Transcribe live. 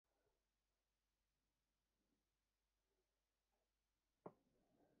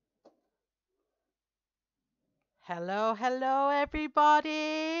Hello, hello,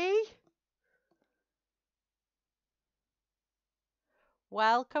 everybody.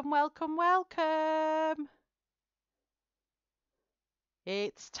 Welcome, welcome, welcome.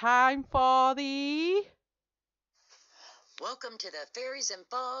 It's time for the Welcome to the Fairies in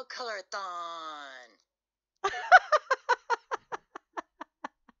Fall Colorathon.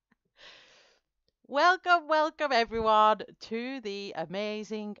 welcome, everyone, to the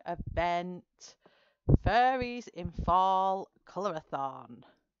amazing event, Fairies in Fall Colorathon.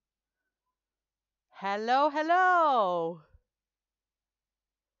 Hello, hello.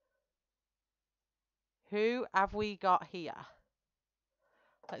 Who have we got here?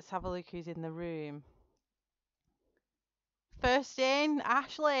 Let's have a look who's in the room. First in,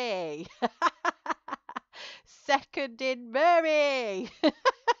 Ashley. Second in, Mary.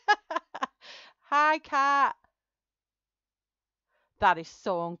 Hi, Kat. That is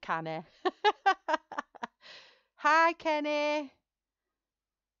so uncanny. Hi, Kenny.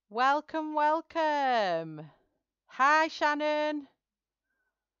 Welcome, welcome. Hi, Shannon.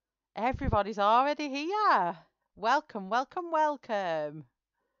 Everybody's already here. Welcome, welcome, welcome.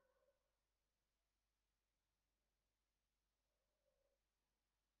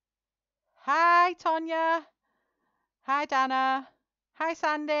 Hi, Tonya. Hi, Dana. Hi,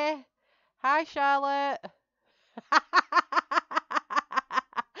 Sandy. Hi, Charlotte.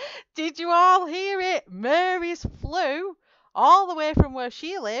 Did you all hear it? Mary's flew all the way from where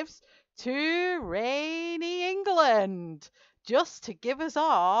she lives to rainy England just to give us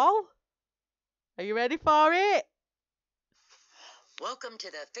all. Are you ready for it? Welcome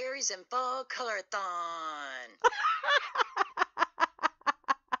to the Fairies in Fall Colorathon.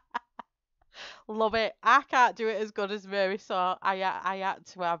 Love it. I can't do it as good as Mary, so I had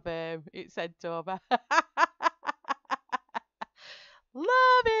to have it sent over.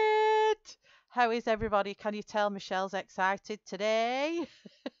 Love it. How is everybody? Can you tell Michelle's excited today?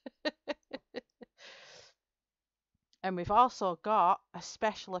 And we've also got a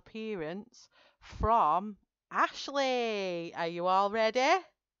special appearance from Ashley. Are you all ready?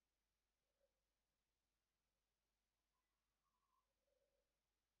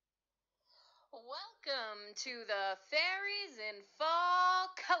 Welcome to the Fairies in Fall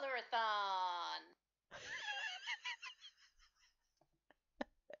Colorathon.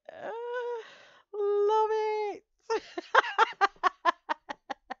 Love it.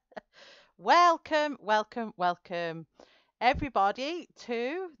 Welcome, welcome, welcome, everybody,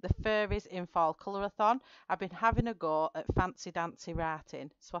 to the Fairies in Fall Colorathon. I've been having a go at fancy dancy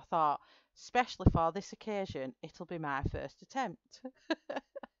writing, so I thought, especially for this occasion, it'll be my first attempt.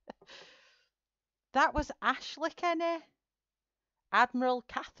 That was Ashley, Kenny. Admiral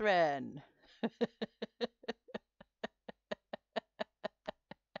Catherine.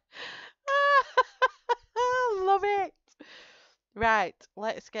 Love it. Right,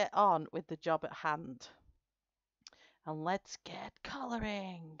 let's get on with the job at hand. And let's get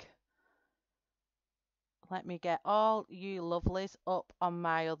colouring. Let me get all you lovelies up on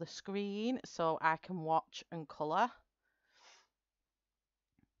my other screen so I can watch and colour.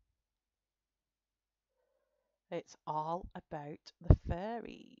 It's all about the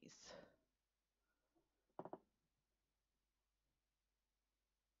fairies.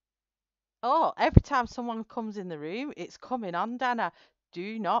 Oh, every time someone comes in the room, it's coming on, Dana.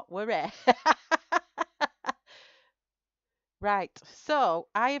 Do not worry. Right, so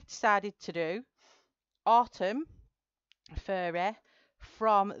I have decided to do Autumn Fairy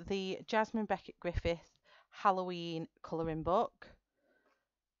from the Jasmine Becket-Griffith Halloween colouring book.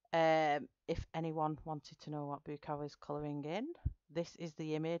 If anyone wanted to know what book I was colouring in, this is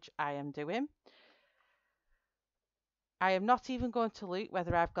the image I am doing. I am not even going to look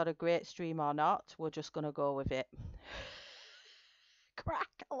whether I've got a great stream or not. We're just going to go with it.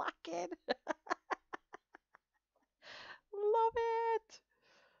 Crack-a-lacking. Love it.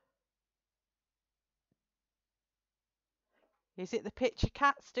 Is it the picture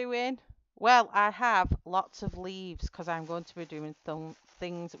Cat's doing? Well, I have lots of leaves because I'm going to be doing some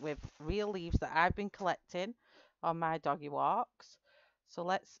things with real leaves that I've been collecting on my doggy walks. So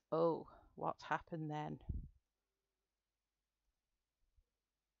let's, oh, what's happened then?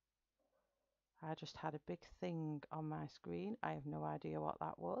 I just had a big thing on my screen. I have no idea what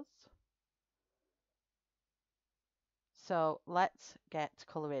that was. So let's get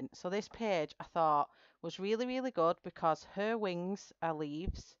colouring. So this page I thought was really, really good because her wings are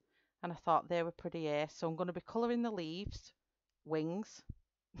leaves and I thought they were pretty ace. So I'm going to be colouring the leaves, wings.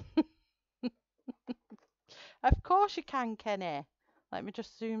 Of course you can, Kenny. Let me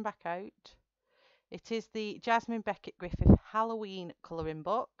just zoom back out. It is the Jasmine Becket-Griffith Halloween colouring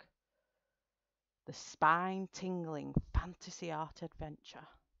book. the spine-tingling fantasy art adventure.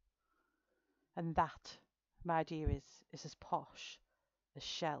 And that, my dear, is as posh as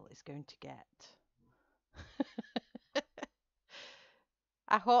Shell is going to get.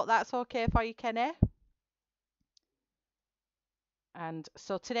 I hope that's okay for you, Kenny. And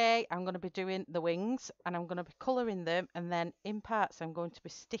so today I'm going to be doing the wings and I'm going to be colouring them, and then in parts I'm going to be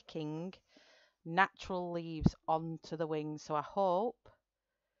sticking natural leaves onto the wings. So I hope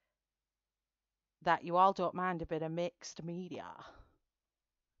that you all don't mind a bit of mixed media.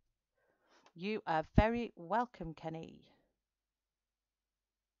 You are very welcome, Kenny.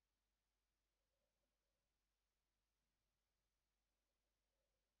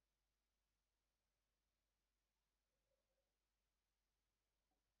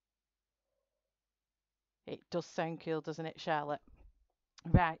 It does sound cool, doesn't it, Charlotte?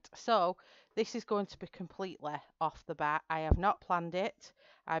 Right, so this is going to be completely off the bat. I have not planned it.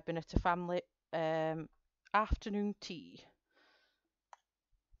 I've been at a family afternoon tea.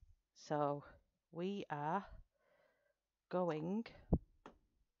 So we are going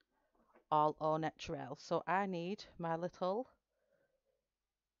all au naturel. So I need my little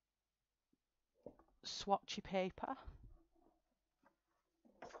swatchy paper.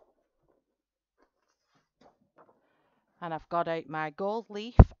 And I've got out my gold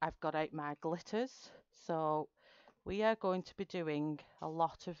leaf, I've got out my glitters. So we are going to be doing a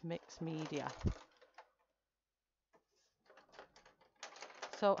lot of mixed media.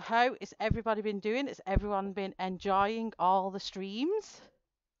 So how has everybody been doing? Has everyone been enjoying all the streams?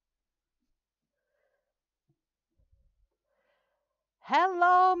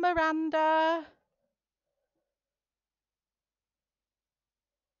 Hello, Miranda.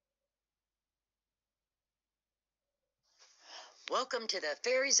 Welcome to the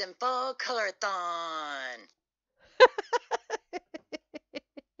Fairies in Fall Colorathon.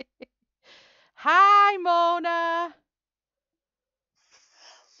 Hi, Mona.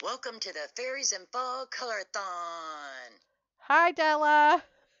 Welcome to the Fairies in Fall Colorathon. Hi, Della.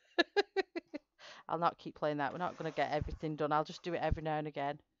 I'll not keep playing that. We're not going to get everything done. I'll just do it every now and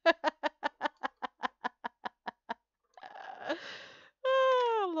again.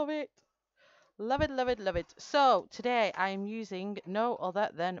 Oh, love it. Love it, love it, love it. So today I am using no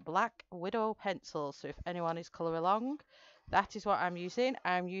other than Black Widow pencils. So if anyone is colour along, that is what I'm using.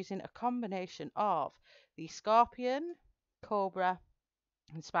 I'm using a combination of the Scorpion, Cobra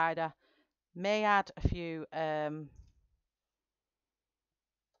and Spider. May add a few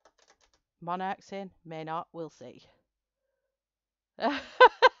Monarchs in, may not, we'll see.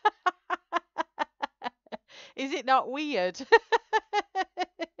 Is it not weird?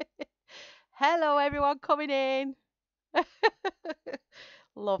 Hello everyone coming in.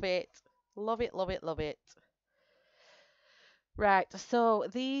 Love it. Love it, love it, love it. Right, so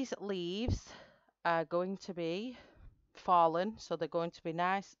these leaves are going to be fallen, so they're going to be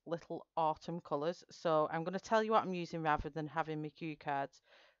nice little autumn colours. So I'm going to tell you what I'm using rather than having my cue cards,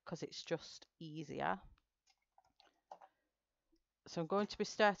 because it's just easier. So I'm going to be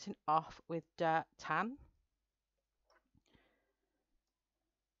starting off with Dirt Tan.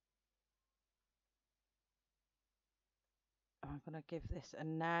 I'm going to give this a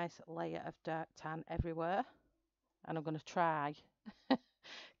nice layer of Dirt Tan everywhere. And I'm going to try.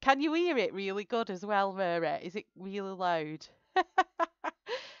 Can you hear it really good as well, Vera? Is it really loud?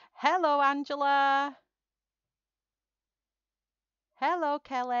 Hello, Angela. Hello,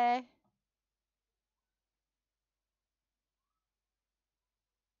 Kelly.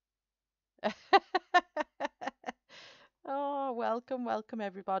 Oh, welcome, welcome,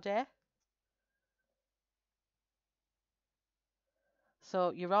 everybody.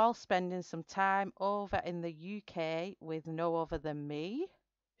 So you're all spending some time over in the UK with no other than me,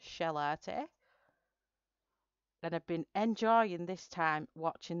 Shellarte. And I've been enjoying this time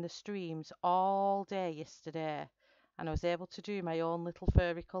watching the streams all day yesterday. And I was able to do my own little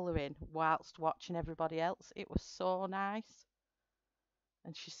furry colouring whilst watching everybody else. It was so nice.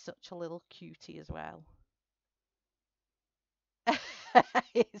 And she's such a little cutie as well.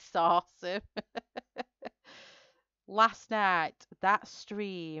 It's awesome. Last night, that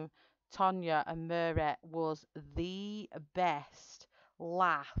stream, Tonya and Murray, was the best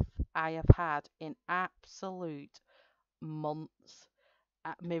laugh I have had in absolute months.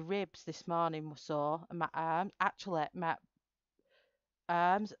 My ribs this morning were sore, and my arms, actually, my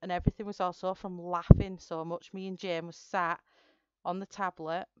arms and everything was also from laughing so much. Me and Jane was sat on the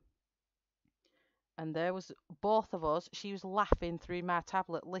tablet, and there was both of us. She was laughing through my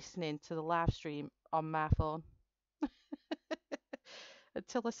tablet, listening to the live stream on my phone.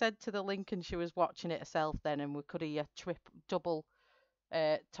 Until I said to the link, and she was watching it herself then, and we could hear double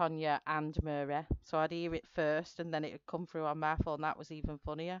Tonya and Murray. So I'd hear it first and then it'd come through on my phone. That was even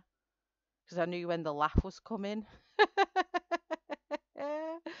funnier because I knew when the laugh was coming.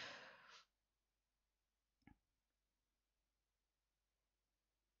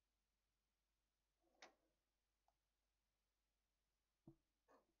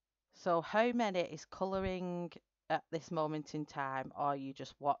 So how many is colouring at this moment in time, or are you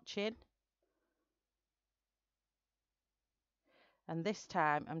just watching? And this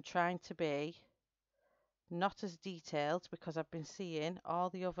time I'm trying to be not as detailed because I've been seeing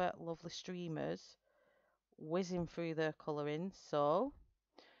all the other lovely streamers whizzing through their colouring. So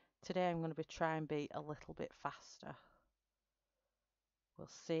today I'm going to try and be a little bit faster. We'll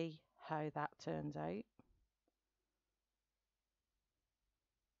see how that turns out.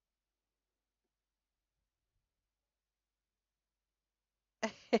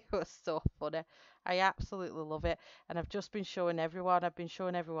 It was so funny. I absolutely love it. And I've just been showing everyone. I've been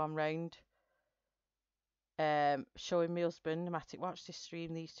showing everyone round. Showing my husband, Matic, watch this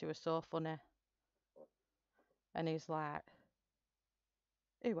stream. These two are so funny. And he's like,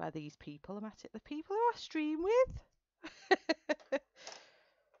 who are these people, Matic? The people who I stream with?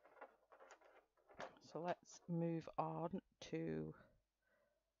 So let's move on to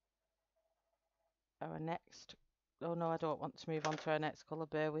our next. Oh no, I don't want to move on to our next colour.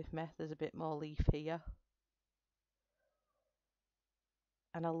 Bear with me. There's a bit more leaf here.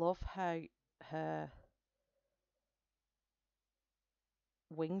 And I love how her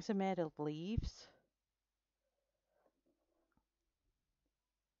wings are made of leaves.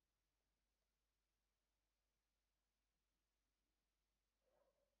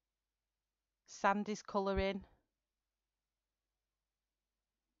 Sandy's colouring.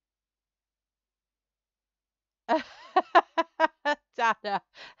 Dana.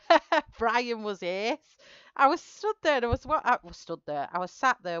 Brian was ace. I was stood there and I was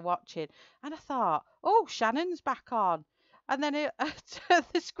sat there watching and I thought, oh, Shannon's back on. And then it turned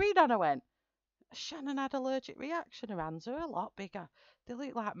the screen on, I went, Shannon had allergic reaction. Her hands are a lot bigger. They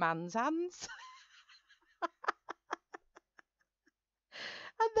look like man's hands.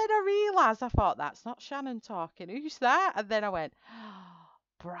 And then I realised, I thought, that's not Shannon talking. Who's that? And then I went, oh,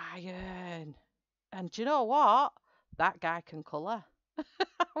 Brian. And do you know what? That guy can colour.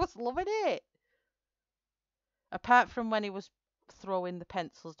 I was loving it. Apart from when he was throwing the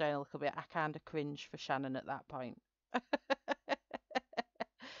pencils down a little bit, I kind of cringed for Shannon at that point.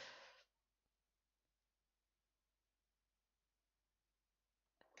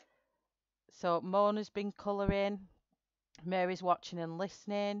 So Mona's been colouring. Mary's watching and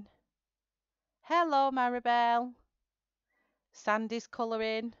listening. Hello, Maribel. Sandy's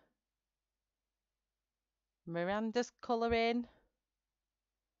colouring. Miranda's colouring.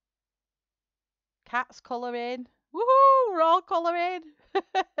 Kat's colouring. Woohoo! We're all colouring.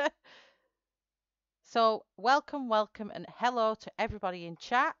 So welcome, welcome, and hello to everybody in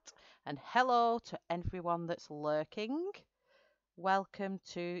chat, and hello to everyone that's lurking. Welcome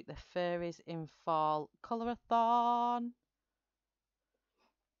to the Fairies in Fall Colorathon.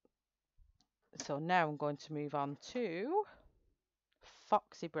 So now I'm going to move on to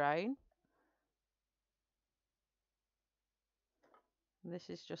Foxy Brown. This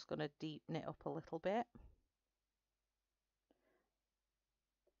is just going to deepen it up a little bit.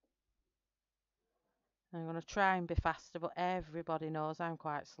 I'm going to try and be faster, but everybody knows I'm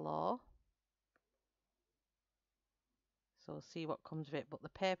quite slow. So we'll see what comes of it. But the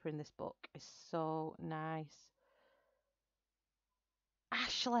paper in this book is so nice.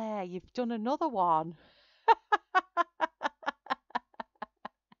 Ashley, you've done another one.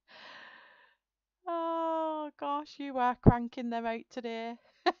 Oh gosh, you are cranking them out today.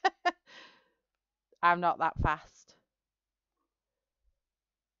 I'm not that fast.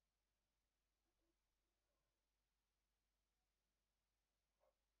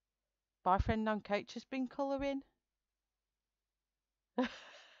 Boyfriend on couch has been colouring.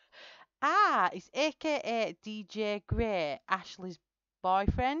 It's aka DJ Grey, Ashley's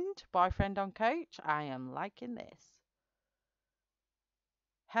boyfriend. Boyfriend on couch. I am liking this.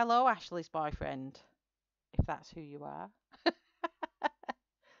 Hello, Ashley's boyfriend, if that's who you are.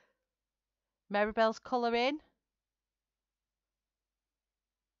 Maribel's colouring.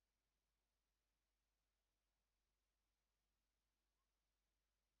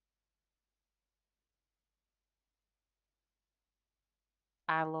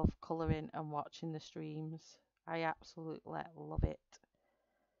 I love colouring and watching the streams. I absolutely love it.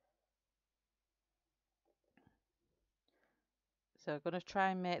 So I'm going to try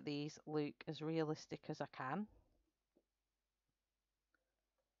and make these look as realistic as I can.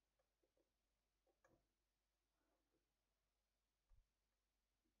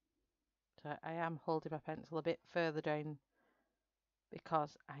 So I am holding my pencil a bit further down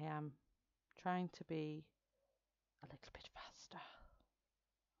because I am trying to be a little bit faster.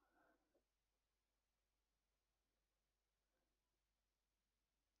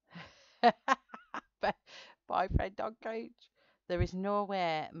 Boyfriend on couch. There is no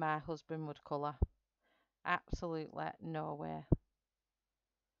way my husband would colour. Absolutely no way.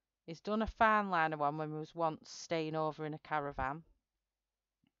 He's done a fine liner one when we was once staying over in a caravan.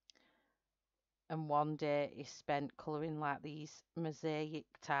 And one day he spent colouring like these mosaic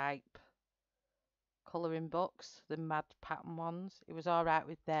type colouring books, the mad pattern ones. It was alright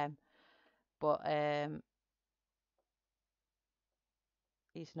with them. But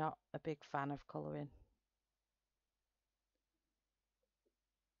he's not a big fan of colouring.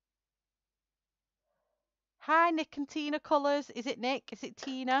 Hi, Nick and Tina Colours. Is it Nick? Is it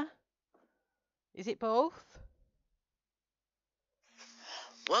Tina? Is it both?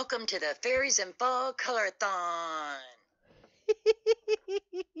 Welcome to the Fairies in Fall Colorathon.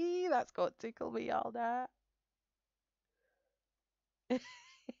 That's going to tickle me all night.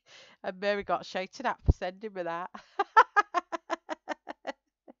 And Mary got shouted at for sending me that.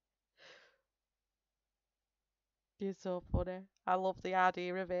 You're so funny. I love the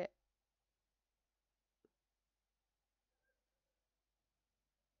idea of it.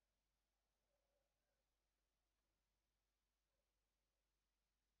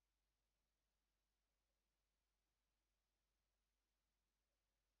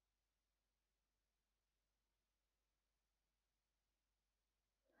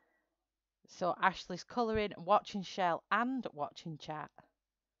 So Ashley's colouring, watching Shell and watching chat.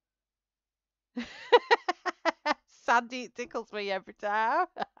 Sandy, it tickles me every time.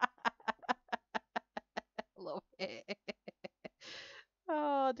 Love it.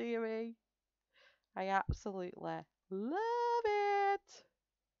 Oh, dear me. I absolutely love it.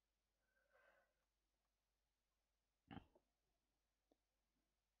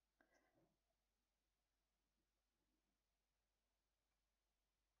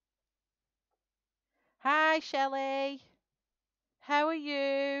 Hi, Shelley. How are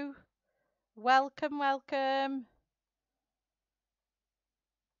you? Welcome, welcome.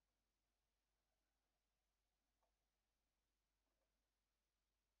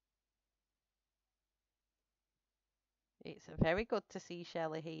 It's very good to see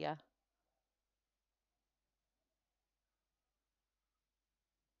Shelley here.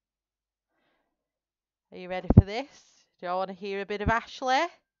 Are you ready for this? Do you want to hear a bit of Ashley?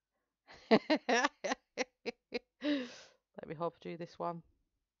 Let me hope I do this one.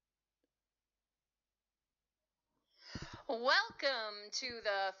 Welcome to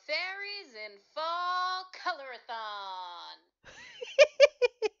the Fairies in Fall Colorathon.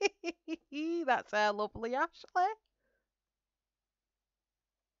 That's our lovely Ashley.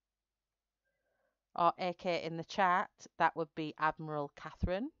 Or AK in the chat, that would be Admiral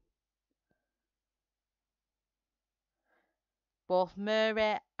Catherine. Both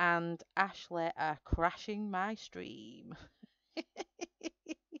Murray and Ashley are crashing my stream.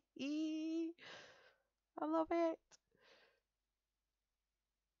 I love it.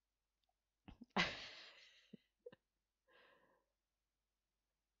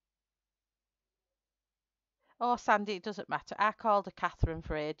 Oh, Sandy, it doesn't matter. I called her Catherine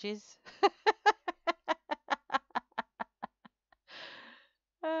for ages.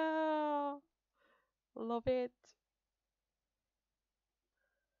 Oh, love it.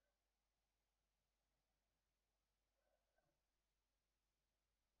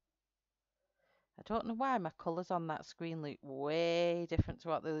 I don't know why my colours on that screen look way different to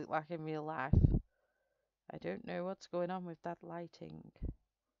what they look like in real life. I don't know what's going on with that lighting.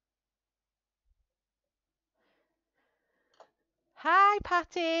 Hi,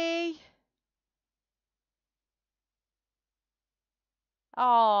 Patty.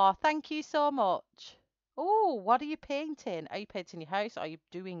 Oh, thank you so much. Oh, what are you painting? Are you painting your house or are you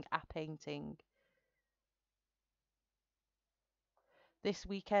doing a painting? This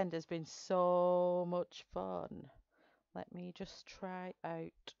weekend has been so much fun. Let me just try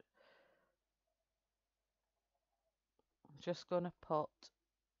out. I'm just going to put,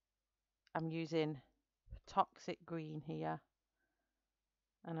 I'm using Toxic Green here.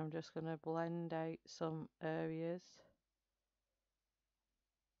 And I'm just going to blend out some areas.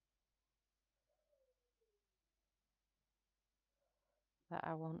 That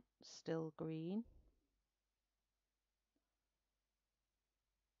I want still green.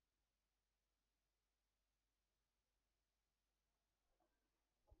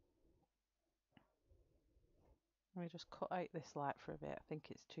 Let me just cut out this light for a bit. I think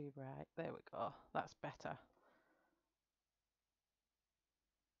it's too bright. There we go. That's better.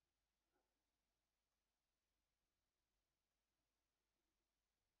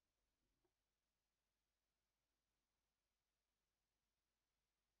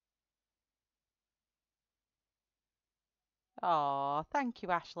 Oh, thank you,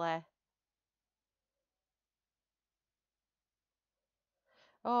 Ashley.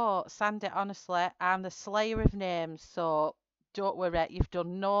 Oh, Sandy, honestly, I'm the slayer of names, so don't worry, you've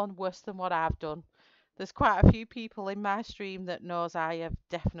done none worse than what I've done. There's quite a few people in my stream that knows I have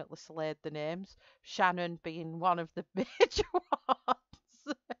definitely slayed the names, Shannon being one of the major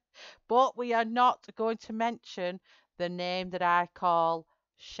ones. But we are not going to mention the name that I call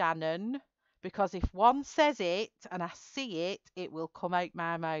Shannon, because if one says it and I see it, it will come out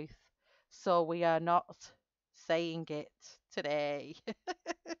my mouth. So we are not saying it today.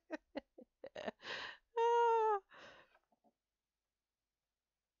 Ah,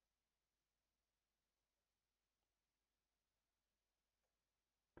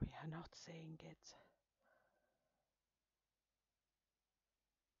 we are not saying it.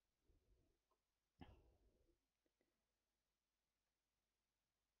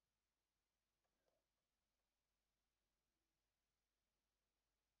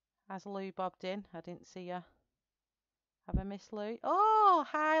 Has Lou bobbed in? I didn't see her. Have I missed Lou? Oh,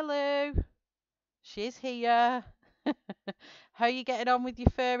 hi Lou. She's here. How are you getting on with your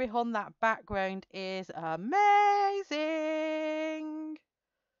furry hun? That background is amazing.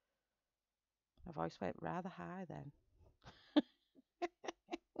 My voice went rather high then.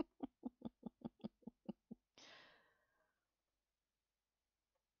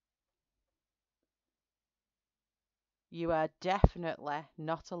 You are definitely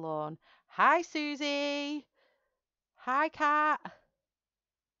not alone. Hi, Susie. Hi, Cat.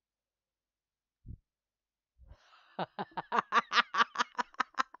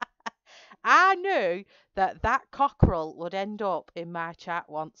 I knew that that cockerel would end up in my chat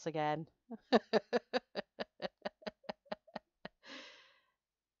once again.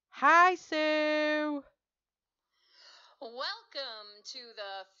 Hi, Sue. Welcome to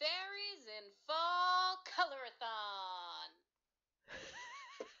the Fairies in Fall Colorathon.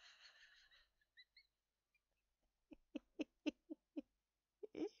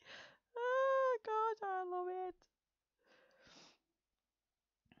 Oh, God, I love it.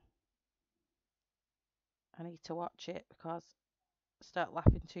 I need to watch it because I start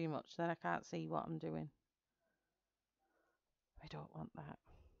laughing too much, then I can't see what I'm doing. We don't want that.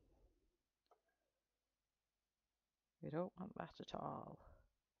 We don't want that at all.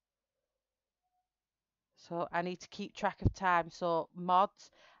 So I need to keep track of time. So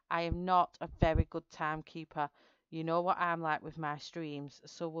mods, I am not a very good timekeeper. You know what I'm like with my streams.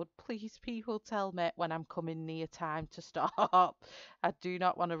 So would please people tell me when I'm coming near time to stop. I do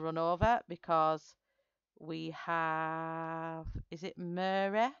not want to run over because we have, is it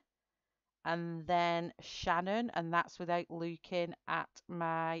Murray? And then Shannon, and that's without looking at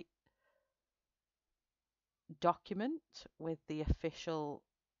my document with the official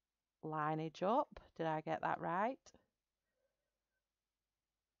lineage up. Did I get that right?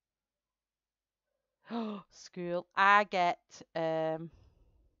 School. I get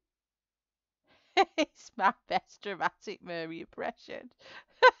it's my best dramatic Murray impression.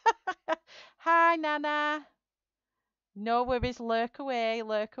 Hi Nana. No worries, lurk away,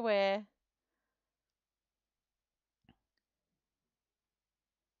 lurk away.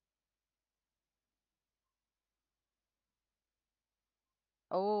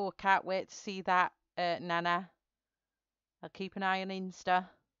 Oh, can't wait to see that, Nana. I'll keep an eye on Insta.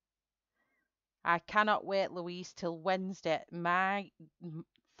 I cannot wait, Louise, till Wednesday. My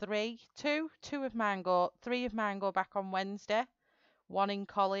two of mine go, three of mine go back on Wednesday. One in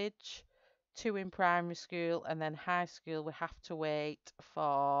college, two in primary school, and then high school. We have to wait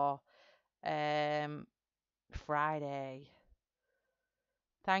for Friday.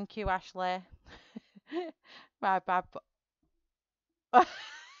 Thank you, Ashley. My bad.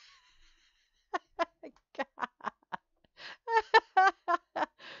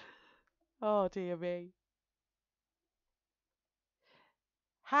 Oh dear me.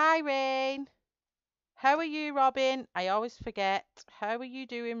 Hi, Rain. How are you, Robin? I always forget. How are you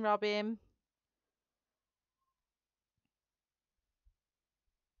doing, Robin?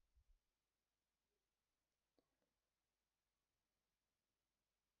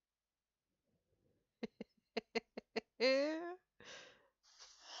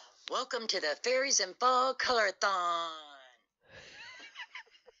 Welcome to the Fairies in Fall Colorathon.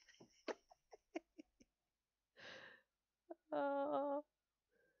 Oh,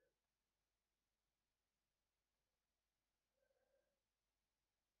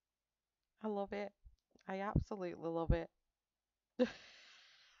 I love it. I absolutely love it.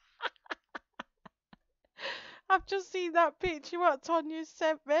 I've just seen that picture what Tonya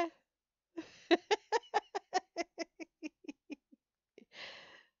sent me.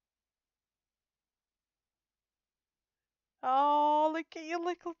 Oh, look at your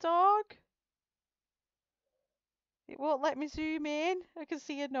little dog. It won't let me zoom in. I can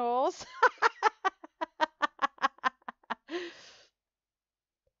see your nose.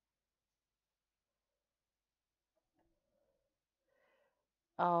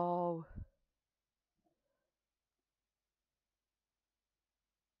 Oh,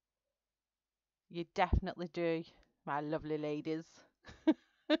 you definitely do, my lovely ladies.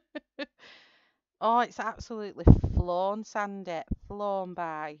 Oh, it's absolutely flown, Sandy. Flown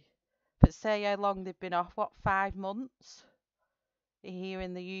by. But say how long they've been off, what, 5 months? Here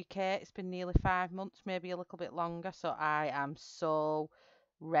in the UK, it's been nearly 5 months, maybe a little bit longer. So I am so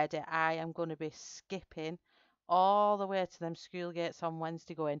ready. I am going to be skipping all the way to them school gates on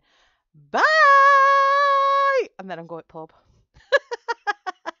Wednesday going, bye! And then I'm going to pub.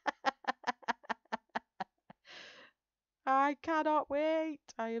 I cannot wait.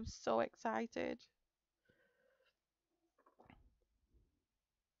 I am so excited.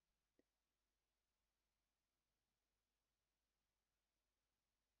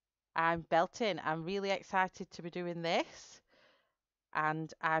 I'm belting. I'm really excited to be doing this.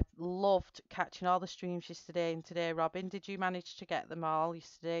 And I've loved catching all the streams yesterday and today. Robin, did you manage to get them all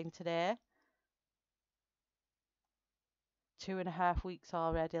yesterday and today? 2.5 weeks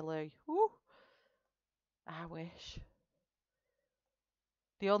already, Lou. Woo! I wish.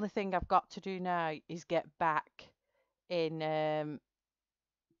 The only thing I've got to do now is get back in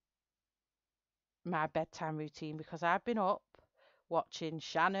my bedtime routine because I've been up watching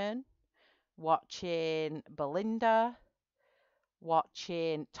Shannon, watching Belinda,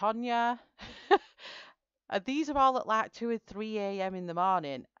 watching Tonya. And these are all at like 2 and 3 a.m. in the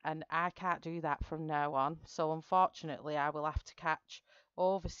morning, and I can't do that from now on. So unfortunately, I will have to catch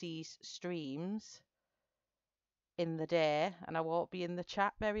overseas streams in the day, and I won't be in the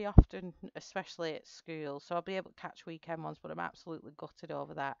chat very often, especially at school. So I'll be able to catch weekend ones, but I'm absolutely gutted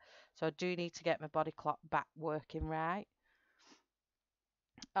over that. So I do need to get my body clock back working right.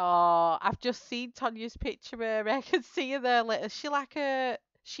 Oh, I've just seen Tonya's picture here. I can see her there. Is she like a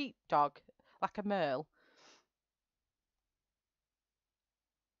sheepdog, like a merle?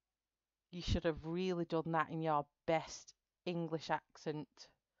 You should have really done that in your best English accent.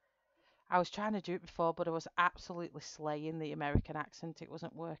 I was trying to do it before, but I was absolutely slaying the American accent. It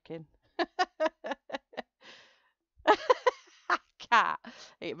wasn't working. I can't.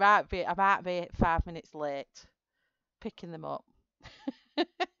 It might be. I might be 5 minutes late picking them up.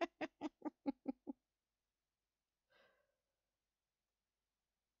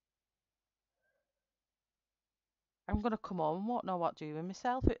 I'm gonna come home and won't know what to do with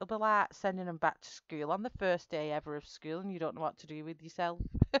myself. It'll be like sending them back to school on the first day ever of school, and you don't know what to do with yourself.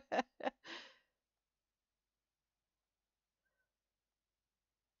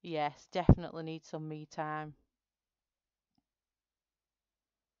 Yes, definitely need some me time.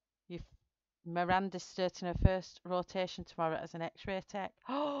 You've Miranda's starting her first rotation tomorrow as an X-ray tech.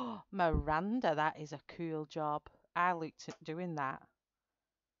 Oh, Miranda, that is a cool job. I looked at doing that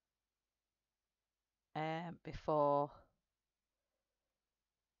before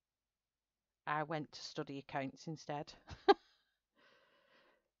I went to study accounts instead.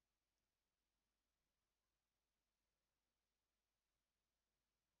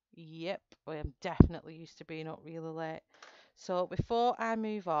 Yep, I am definitely used to being up really late. So before I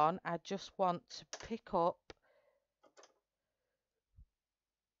move on, I just want to pick up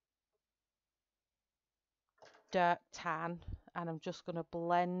dark tan, and I'm just going to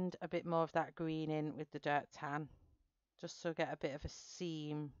blend a bit more of that green in with the dark tan, just to get a bit of a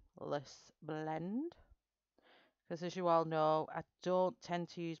seamless blend. Because as you all know, I don't tend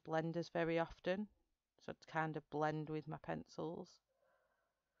to use blenders very often, so to kind of blend with my pencils.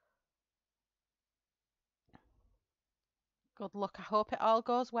 Good luck. I hope it all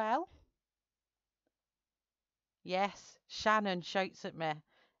goes well. Yes, Shannon shouts at me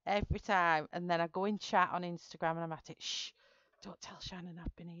every time, and then I go in chat on Instagram and I'm at it. Shh, don't tell Shannon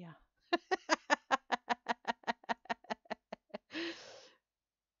I've been here.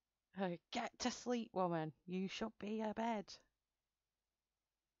 Get to sleep, woman. You should be abed.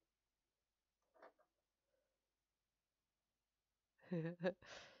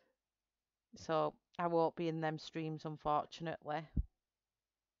 So I won't be in them streams, unfortunately.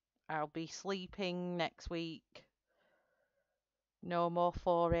 I'll be sleeping next week. No more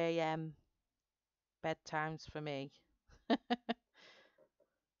 4 a.m. bedtimes for me.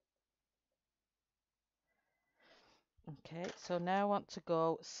 Okay, so now I want to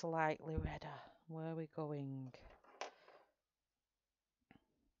go slightly redder. Where are we going?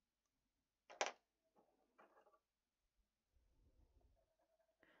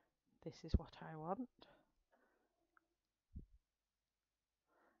 This is what I want.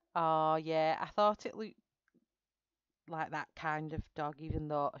 Oh yeah, I thought it looked like that kind of dog, even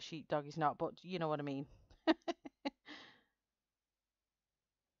though a sheepdog is not, but you know what I mean.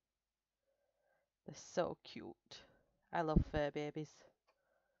 They're so cute. I love fur babies.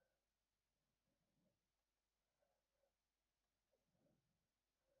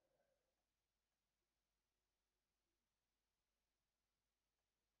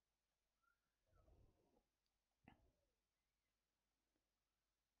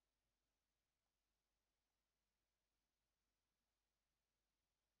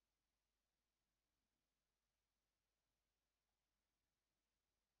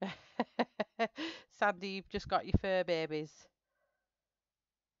 Sandy, you've just got your fur babies.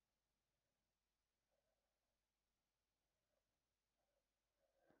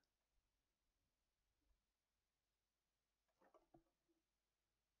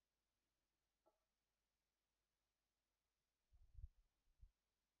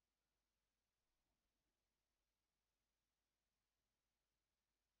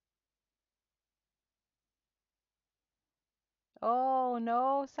 Oh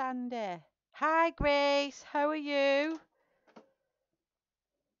no, Sandy. Hi, Grace. How are you?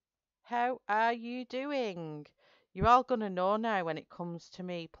 How are you doing? You're all gonna know now when it comes to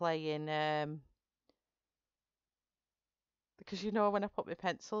me playing, because you know when I put my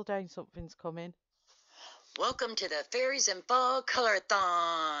pencil down, something's coming. Welcome to the Fairies in Fall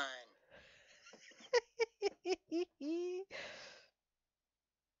Colorathon.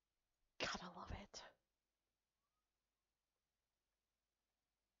 Gotta love it.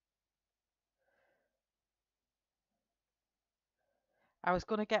 I was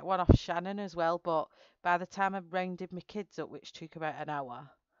gonna get one off Shannon as well, but by the time I rounded my kids up, which took about an hour,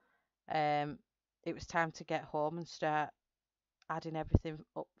 um, it was time to get home and start adding everything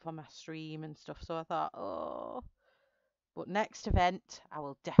up for my stream and stuff. So I thought, oh, but next event, I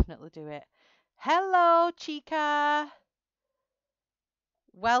will definitely do it. Hello, Chica.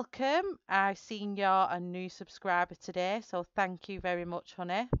 Welcome. I've seen you're a new subscriber today, so thank you very much,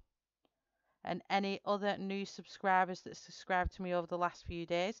 honey. And any other new subscribers that subscribed to me over the last few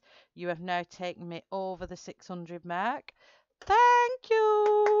days, you have now taken me over the 600 mark. Thank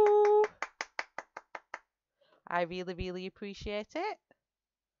you. I really, really appreciate it.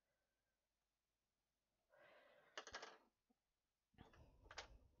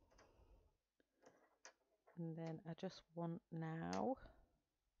 And then I just want now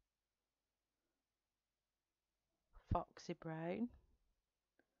Foxy Brown.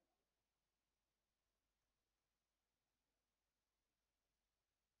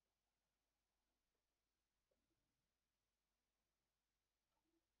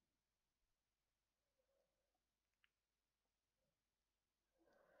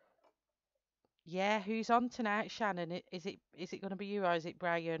 Yeah, who's on tonight, Shannon? Is it going to be you or is it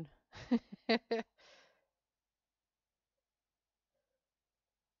Brian?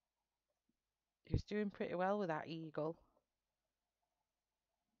 He was doing pretty well with that eagle.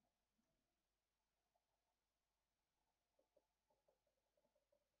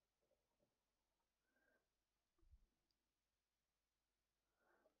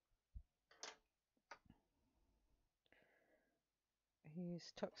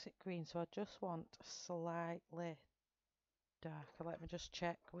 He's toxic green, so I just want slightly darker. Let me just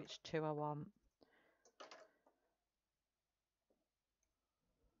check which two I want.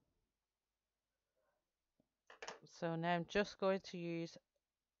 So now I'm just going to use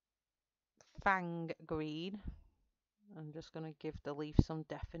FANG green. I'm just going to give the leaf some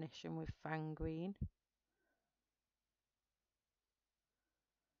definition with FANG green.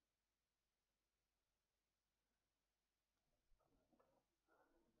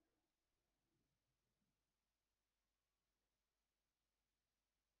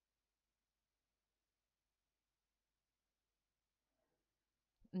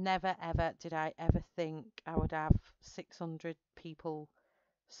 Never ever did I ever think I would have 600 people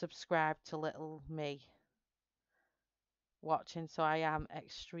subscribed to little me watching, so I am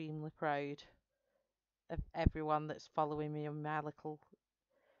extremely proud of everyone that's following me on my little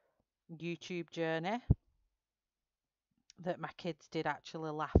YouTube journey. That my kids did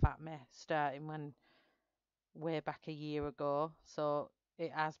actually laugh at me starting when way back a year ago. So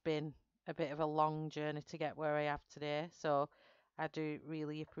it has been a bit of a long journey to get where I have today. So I do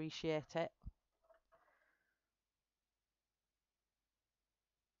really appreciate it.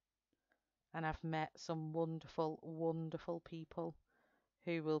 And I've met some wonderful, wonderful people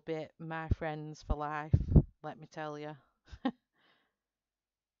who will be my friends for life, let me tell you.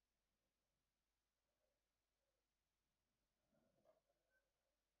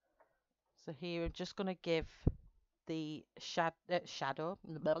 So here I'm just going to give the shadow.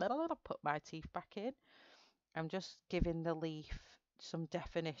 Put my teeth back in. I'm just giving the leaf some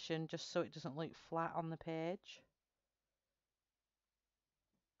definition just so it doesn't look flat on the page.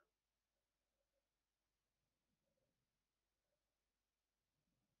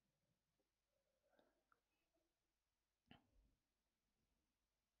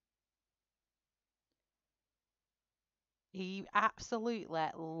 He absolutely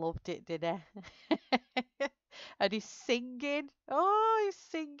loved it, didn't he? And his singing. Oh, his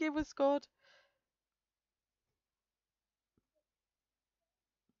singing was good.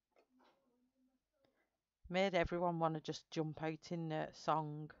 Made everyone want to just jump out in the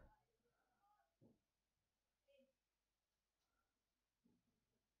song.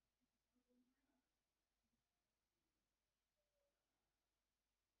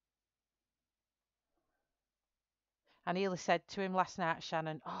 I nearly said to him last night,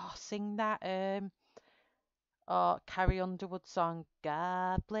 Shannon, oh, sing that Carrie Underwood song,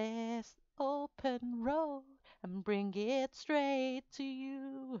 God bless open road and bring it straight to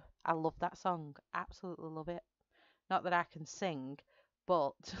you. I love that song. Absolutely love it. Not that I can sing,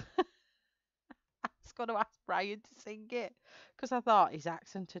 but I was going to ask Brian to sing it because I thought his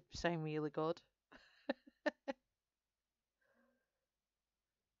accent would sound really good.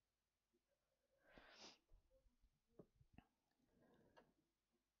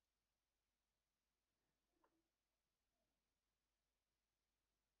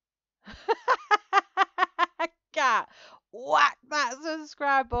 Cat, whack that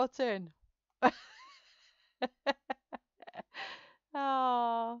subscribe button.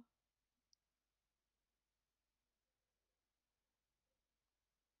 Oh,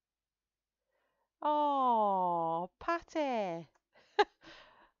 oh, Patty.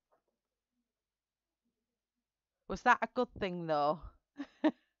 Was that a good thing though?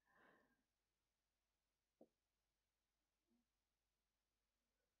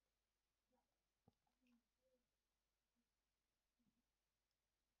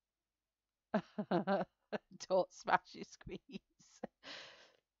 Don't smash your squeeze.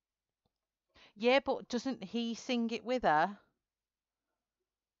 Yeah, but doesn't he sing it with her?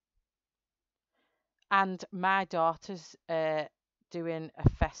 And my daughter's doing a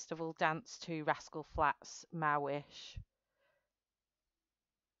festival dance to Rascal Flatts' My Wish.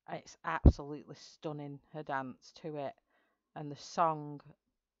 It's absolutely stunning, her dance to it. And the song,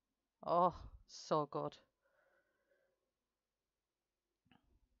 oh, so good.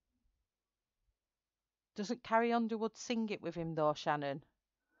 Doesn't Carrie Underwood sing it with him though, Shannon?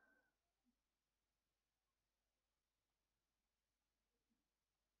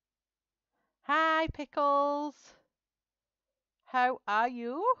 Hi, Pickles. How are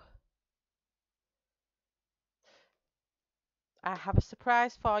you? I have a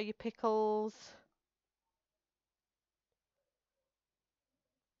surprise for you, Pickles.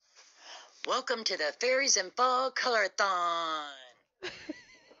 Welcome to the Fairies in Fall Colorathon.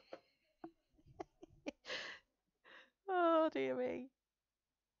 Oh, dear me.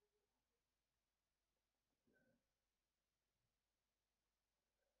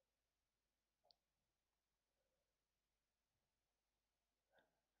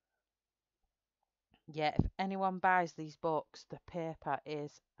 Yeah, if anyone buys these books, the paper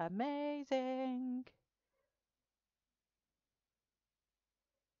is amazing.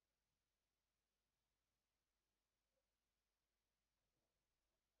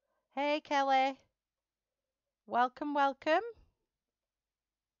 Hey, Kelly. Welcome, welcome.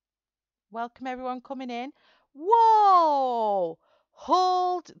 Welcome, everyone coming in. Whoa!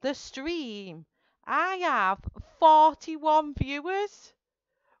 Hold the stream. I have 41 viewers.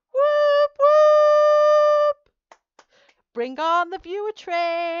 Whoop, whoop. Bring on the viewer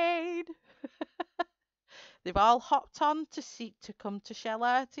train. They've all hopped on to come to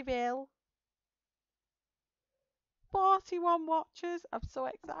Shellertyville. 41 watchers. I'm so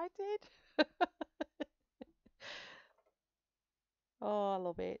excited. Oh, I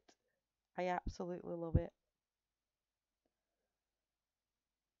love it. I absolutely love it.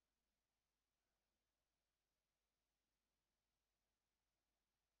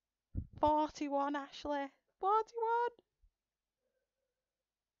 41, Ashley. 41.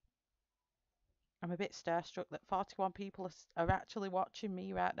 I'm a bit starstruck that 41 people are actually watching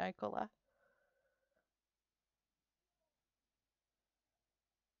me right now, Colour.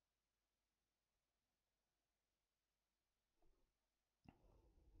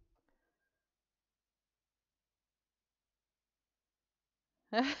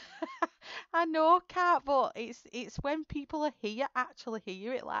 I know, Cat, but it's when people are here, actually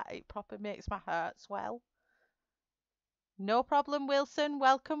hear it, like it proper makes my heart swell. No problem, Wilson.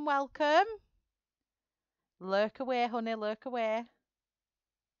 Welcome, welcome. Lurk away, honey, lurk away.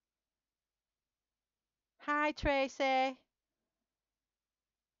 Hi, Tracy.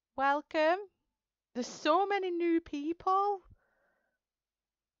 Welcome. There's so many new people.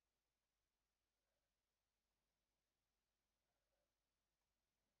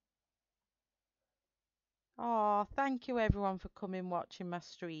 Oh, thank you everyone for coming watching my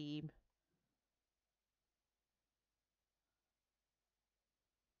stream.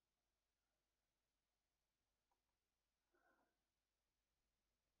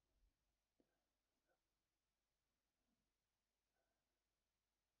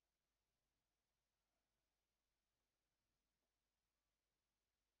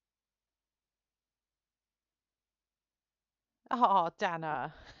 Oh,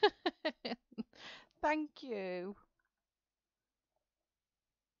 Dana. Thank you.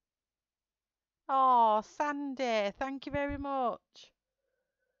 Oh, Sandy, thank you very much.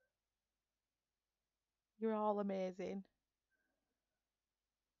 You're all amazing.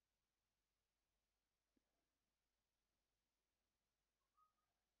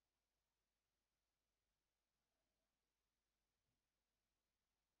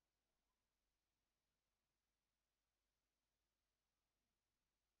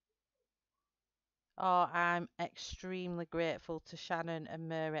 Oh, I'm extremely grateful to Shannon and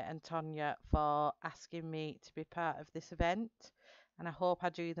Mary and Tonya for asking me to be part of this event, and I hope I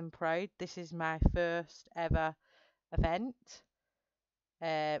do them proud. This is my first ever event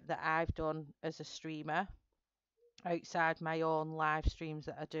that I've done as a streamer outside my own live streams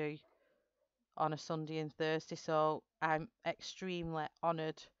that I do on a Sunday and Thursday. So I'm extremely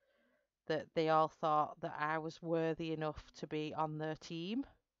honoured that they all thought that I was worthy enough to be on their team.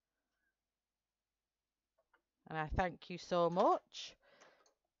 And I thank you so much.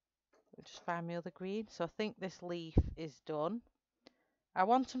 We'll just find my other green. So I think this leaf is done. I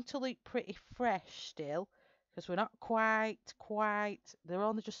want them to look pretty fresh still, because we're not quite, they're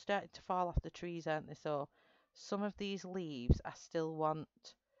only just starting to fall off the trees, aren't they? So some of these leaves I still want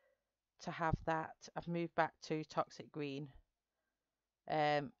to have that. I've moved back to toxic green.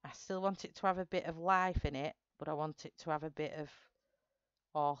 I still want it to have a bit of life in it, but I want it to have a bit of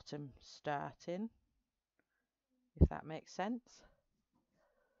autumn starting, if that makes sense.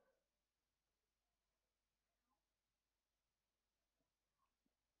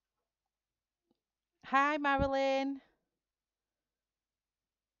 Hi, Marilyn.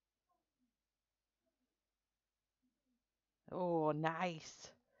 Oh, nice.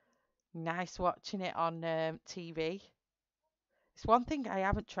 Nice watching it on TV. It's one thing I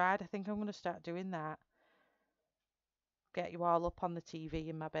haven't tried. I think I'm going to start doing that. Get you all up on the TV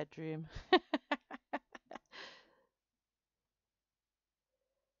in my bedroom.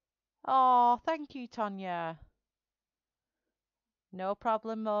 Oh, thank you, Tonya. No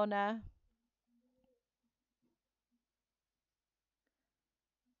problem, Mona.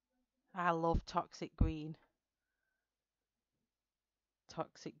 I love Toxic Green.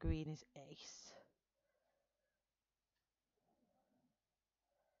 Toxic Green is ace.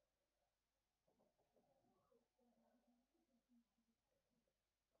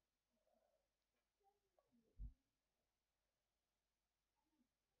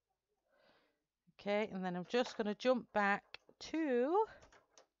 Okay, and then I'm just going to jump back to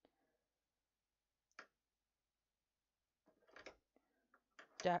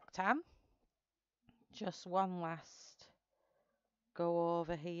dark tan. Just one last go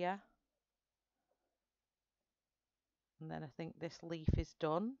over here. And then I think this leaf is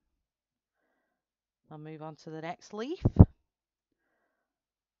done. I'll move on to the next leaf.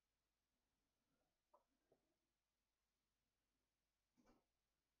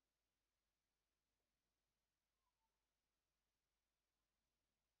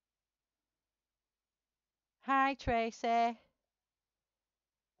 Hi, Tracy.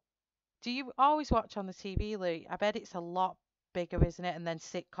 Do you always watch on the TV, Luke? I bet it's a lot bigger, isn't it? And then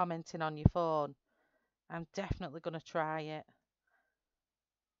sit commenting on your phone. I'm definitely going to try it.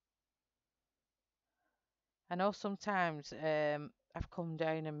 I know sometimes I've come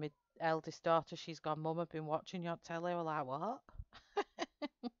down and my eldest daughter, she's gone, Mum, I've been watching you on telly. We're like, what?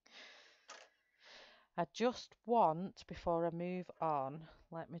 I just want, before I move on,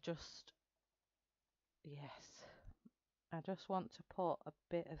 let me just, yes, I just want to put a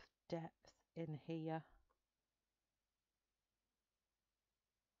bit of depth in here.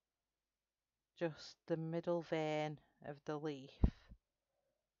 Just the middle vein of the leaf.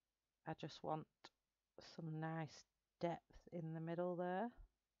 I just want some nice depth in the middle there.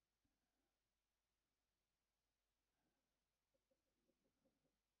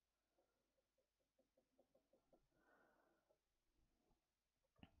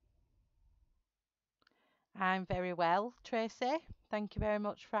 I'm very well, Tracy. Thank you very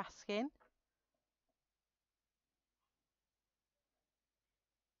much for asking.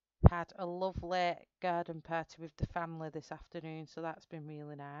 Had a lovely garden party with the family this afternoon, so that's been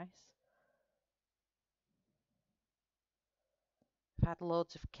really nice. I've had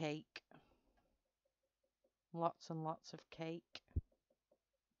loads of cake, lots and lots of cake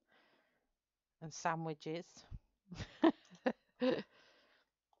and sandwiches.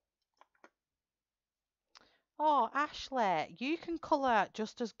 Oh, Ashley, you can colour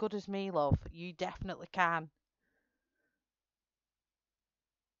just as good as me, love. You definitely can.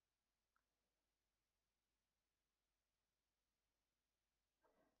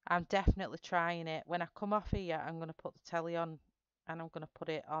 I'm definitely trying it. When I come off here, I'm going to put the telly on and I'm going to put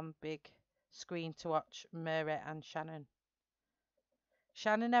it on big screen to watch Mary and Shannon.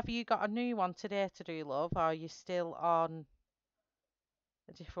 Shannon, have you got a new one today to do, love? Or are you still on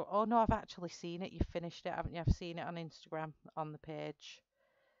a different... Oh, no, I've actually seen it. You've finished it, haven't you? I've seen it on Instagram on the page.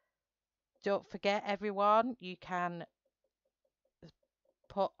 Don't forget, everyone, you can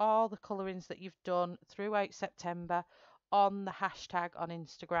put all the colourings that you've done throughout September on the hashtag on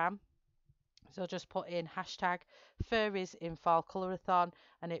Instagram. So just put in hashtag furries in fall colorathon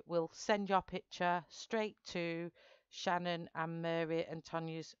and it will send your picture straight to Shannon and Mary and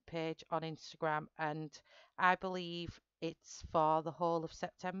Tanya's page on Instagram, and I believe it's for the whole of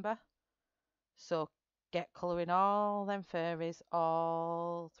September. So get colouring all them furries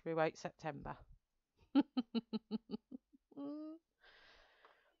all throughout September.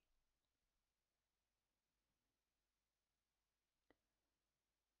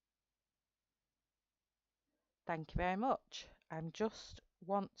 Thank you very much. I just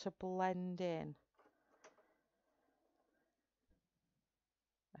want to blend in.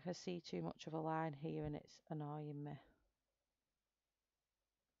 I can see too much of a line here and it's annoying me.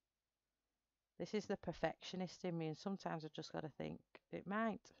 This is the perfectionist in me, and sometimes I've just got to think it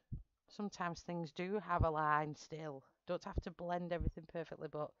might. Sometimes things do have a line still. Don't have to blend everything perfectly,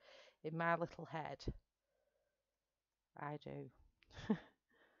 but in my little head, I do.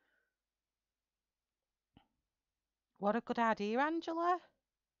 What a good idea, Angela.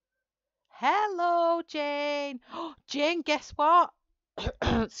 Hello, Jane. Jane, guess what?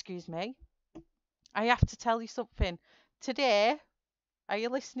 Excuse me. I have to tell you something. Today, are you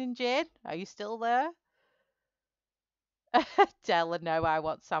listening, Jane? Are you still there? Tell her no, I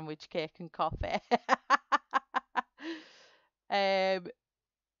want sandwich, cake, and coffee. um,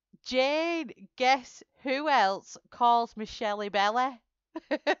 Jane, guess who else calls me Shelly Belly?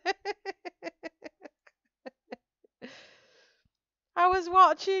 I was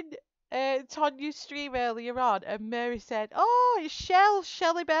watching Tanya's stream earlier on, and Mary said, "Oh, it's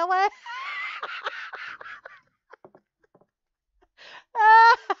Shelly Belly."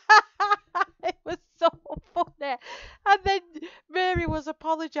 It was so funny. And then Mary was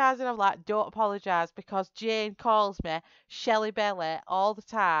apologising. I'm like, don't apologise because Jane calls me Shelly Belly all the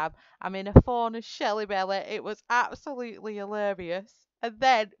time. I'm in a phone as Shelly Belly. It was absolutely hilarious. And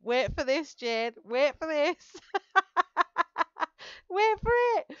then, wait for this, Jane. Wait for this. Wait for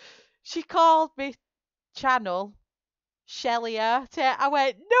it. She called me channel Shelly Artie. I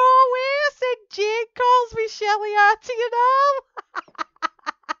went, no way. I said, Jane calls me Shelly Artie and all.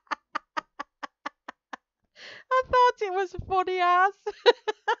 I thought it was funny as.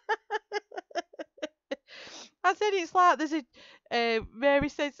 I said it's like there's a Mary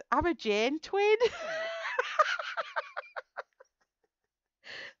says I'm a Jane twin.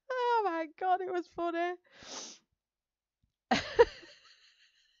 Oh my god, it was funny.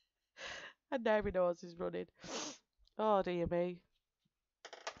 And now my nose is running. Oh dear me.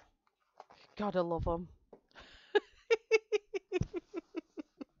 Gotta love them.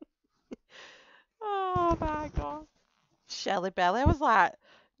 Oh my god. Shelly Belly. I was like,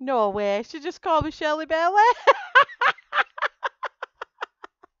 no way. She just called me Shelly Belly.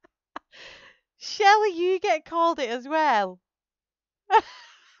 Shelly, you get called it as well.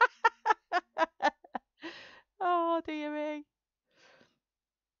 Oh dear me.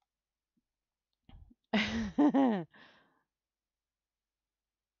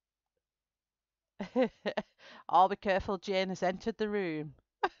 Oh, be careful, Jane has entered the room.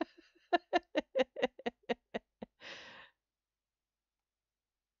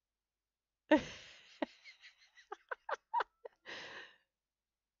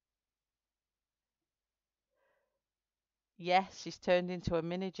 Yes, she's turned into a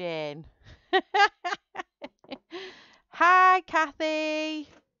mini Jane. Hi, Kathy.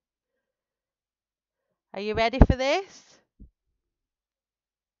 Are you ready for this?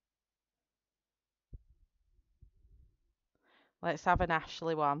 Let's have an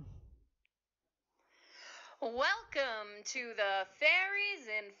Ashley one. Welcome to the Fairies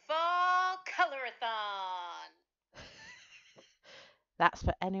in Fall Colorathon. That's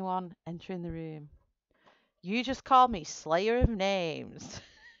for anyone entering the room. You just call me Slayer of Names.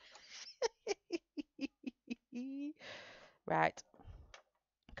 Right.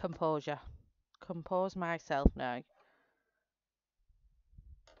 Composure. Compose myself now.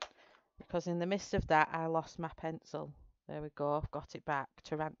 Because in the midst of that, I lost my pencil. There we go. I've got it back.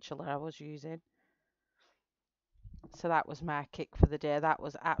 Tarantula I was using. So that was my kick for the day. That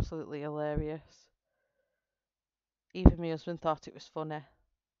was absolutely hilarious. Even my husband thought it was funny.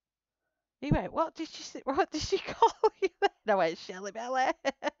 He went, what did she call you then? I went, Shelly Belly.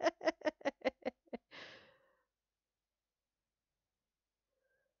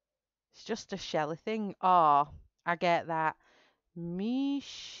 It's just a Shelly thing. Oh, I get that.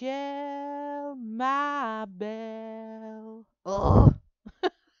 Michelle, my belle. Oh.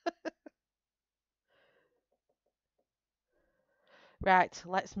 Right,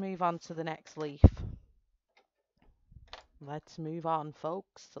 let's move on to the next leaf. Let's move on,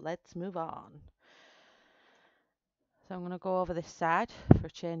 folks. Let's move on. So I'm going to go over this side for a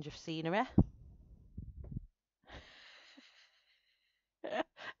change of scenery.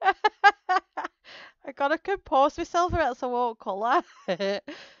 I gotta compose myself or else I won't colour.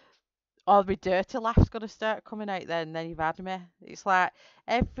 Or my dirty laugh's gonna start coming out then you've had me. It's like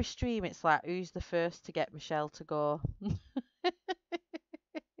every stream it's like who's the first to get Michelle to go.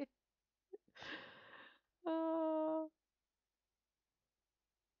 Oh.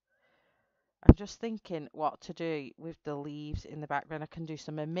 I'm just thinking what to do with the leaves in the background. I can do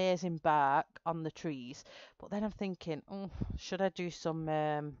some amazing bark on the trees, but then I'm thinking, oh, should I do some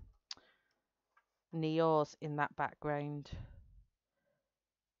neos in that background?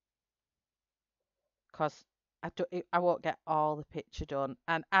 Because I won't get all the picture done.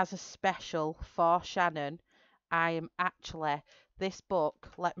 And as a special for Shannon, I am actually, this book,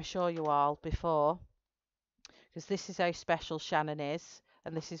 let me show you all before, because this is how special Shannon is,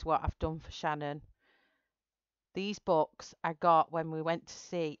 and this is what I've done for Shannon. These books I got when we went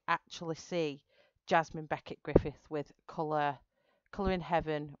to actually see Jasmine Becket-Griffith with Colour in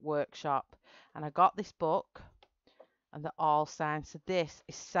Heaven workshop. And I got this book, and they're all signed. So this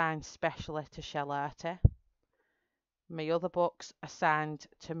is signed specially to Shellarty. My other books are signed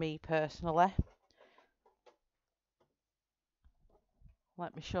to me personally.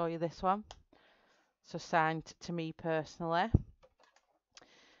 Let me show you this one. So signed to me personally.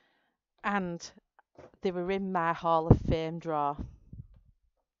 And they were in my Hall of Fame drawer.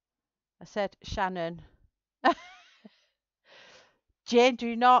 I said, Shannon, Jane,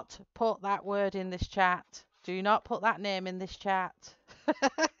 do not put that word in this chat. Do not put that name in this chat.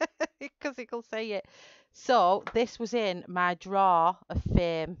 Because it'll say it. So this was in my drawer of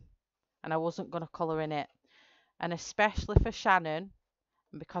fame. And I wasn't going to colour in it. And especially for Shannon,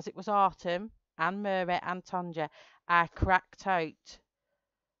 and because it was autumn, and Murray and Tonja, I cracked out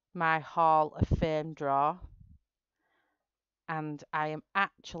my Hall of Fame drawer. And I am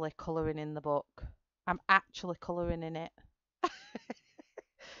actually colouring in the book. I'm actually colouring in it.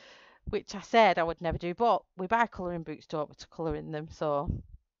 Which I said I would never do, but we buy colouring books, don't we, to colour in them, so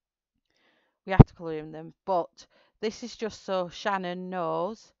we have to colour in them. But this is just so Shannon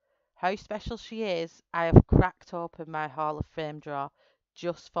knows how special she is. I have cracked open my Hall of Fame drawer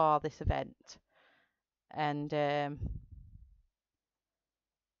just for this event. And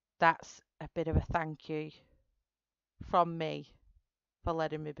that's a bit of a thank you from me for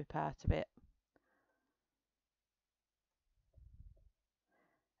letting me be part of it.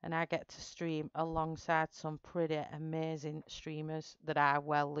 And I get to stream alongside some pretty amazing streamers that I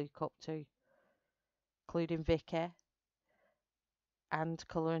well look up to, including Vicky and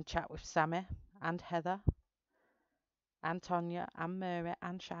Colour and Chat with Sammy and Heather and Tonya and Mary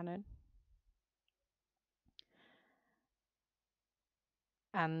and Shannon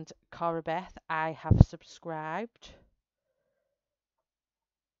and Cora Beth. I have subscribed.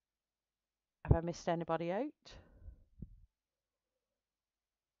 Have I missed anybody out?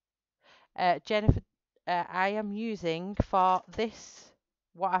 Jennifer, I am using for this,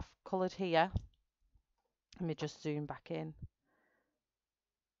 what I've coloured here. Let me just zoom back in.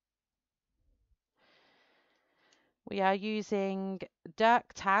 We are using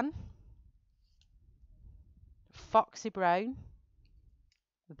Dark Tan, Foxy Brown,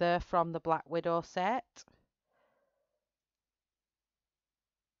 they're from the Black Widow set,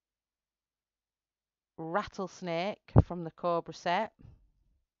 Rattlesnake from the Cobra set,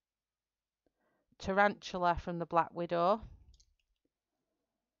 Tarantula from the Black Widow,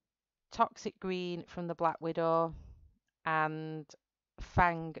 Toxic Green from the Black Widow, and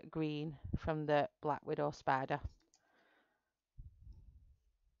FANG green from the Black Widow spider.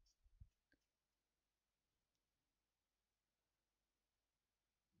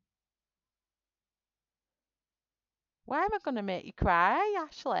 Why am I going to make you cry,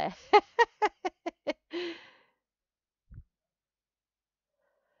 Ashley?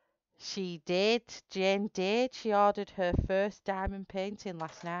 She did. Jane did. She ordered her first diamond painting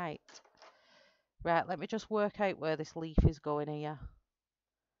last night. Right, let me just work out where this leaf is going here.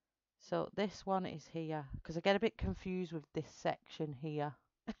 So this one is here, because I get a bit confused with this section here.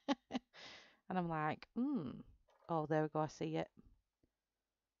 And I'm like, oh, there we go, I see it.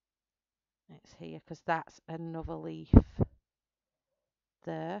 It's here, because that's another leaf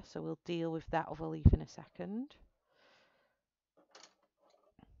there. So we'll deal with that other leaf in a second.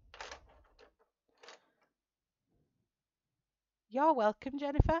 You're welcome,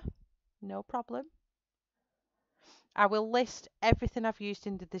 Jennifer. No problem. I will list everything I've used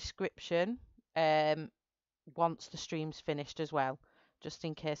in the description once the stream's finished as well, just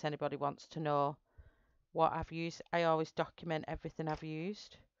in case anybody wants to know what I've used. I always document everything I've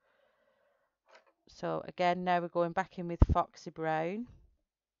used. So again, now we're going back in with Foxy Brown.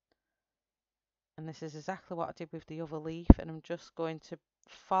 And this is exactly what I did with the other leaf. And I'm just going to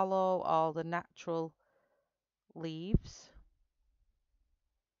follow all the natural leaves,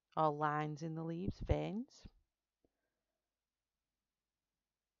 or lines in the leaves, veins.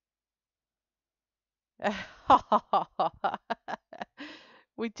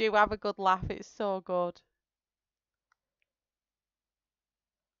 We do have a good laugh. It's so good.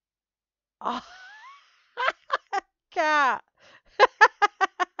 Oh, cat.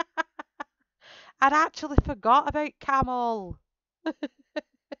 I'd actually forgot about camel.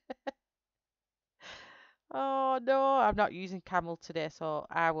 Oh no, I'm not using camel today, so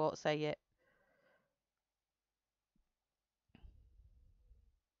I won't say it.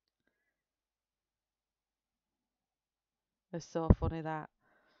 It's so funny that.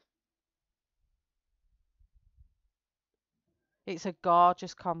 It's a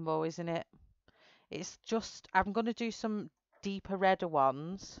gorgeous combo, isn't it? It's just, I'm going to do some deeper redder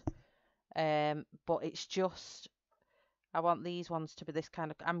ones, but it's just, I want these ones to be this kind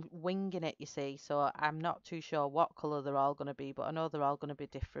of, I'm winging it, you see, so I'm not too sure what colour they're all going to be, but I know they're all going to be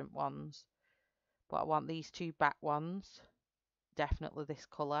different ones. But I want these two back ones, definitely this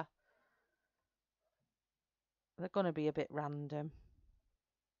colour. They're going to be a bit random.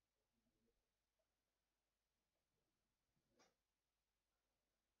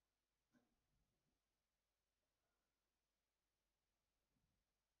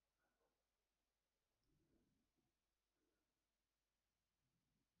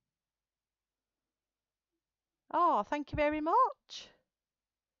 Oh, thank you very much,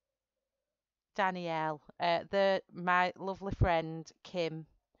 Danielle. My lovely friend Kim,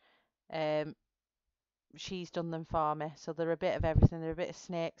 she's done them for me. So they're a bit of everything. They're a bit of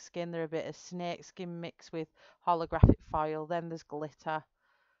snake skin. They're a bit of snake skin mixed with holographic foil. Then there's glitter,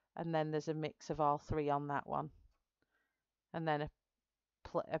 and then there's a mix of all three on that one, and then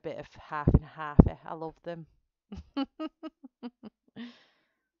a bit of half and half. I love them.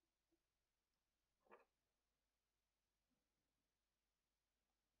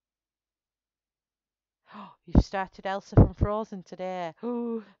 You've started Elsa from Frozen today.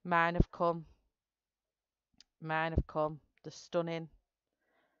 Mine have come. Mine have come. They're stunning.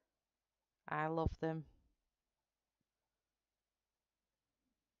 I love them.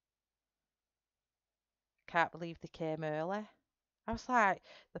 Can't believe they came early. I was like,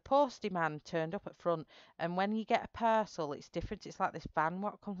 the postie man turned up at front, and when you get a parcel, it's different. It's like this van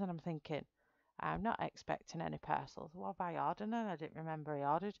what comes, and I'm thinking, I'm not expecting any parcels. What have I ordered? And I didn't remember I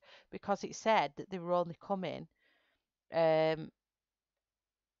ordered, because it said that they were only coming um,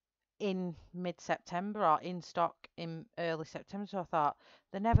 in mid-September, or in stock in early September. So I thought,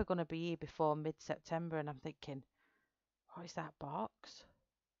 they're never going to be here before mid-September, and I'm thinking, what is that box?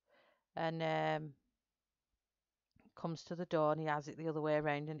 And comes to the door, and he has it the other way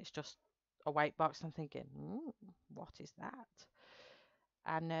around, and it's just a white box. I'm thinking, what is that?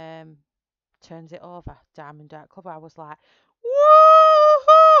 And turns it over, Diamond Dark Club. I was like,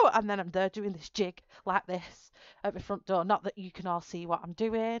 woohoo! And then I'm there doing this jig like this at the front door. Not that you can all see what I'm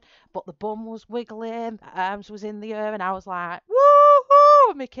doing, but the bum was wiggling, the arms was in the air, and I was like, woohoo!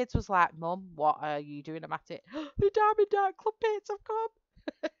 And my kids was like, Mum, what are you doing? I'm at it. The Diamond Dark Club mates have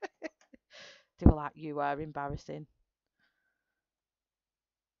come. They were like, you are embarrassing.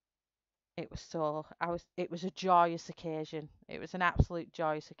 It was a joyous occasion. It was an absolute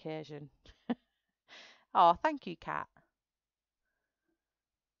joyous occasion. Oh, thank you, Kat.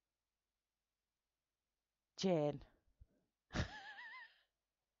 Jane.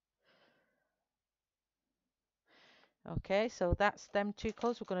 Okay, so that's them two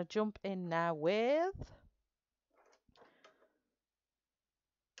colours. We're going to jump in now with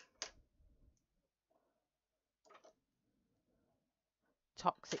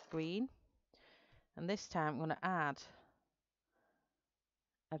Toxic Green. And this time I'm going to add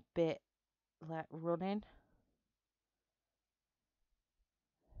a bit like running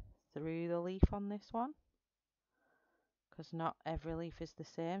through the leaf on this one, because not every leaf is the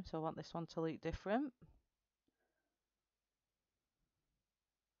same, so I want this one to look different.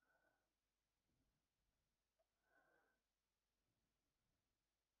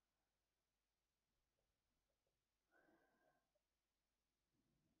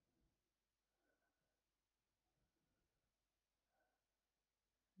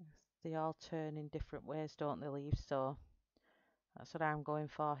 They all turn in different ways, don't they, leaves? So that's what I'm going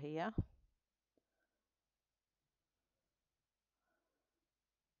for here.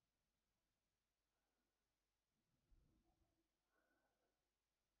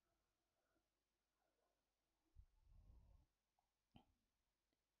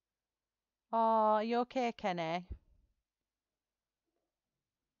 Oh, are you okay, Kenny?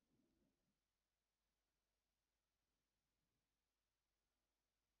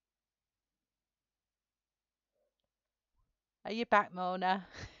 Are you back, Mona?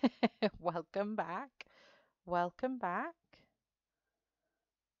 Welcome back. Welcome back.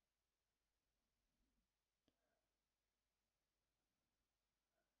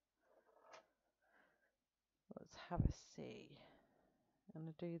 Let's have a see. I'm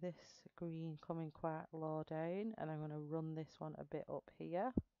going to do this green coming quite low down, and I'm going to run this one a bit up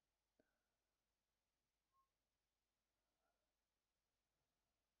here.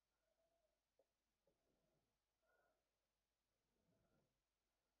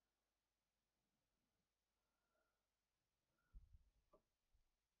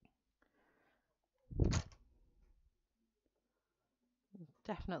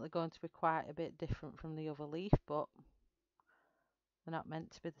 Definitely going to be quite a bit different from the other leaf, but they're not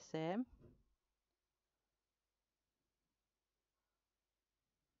meant to be the same.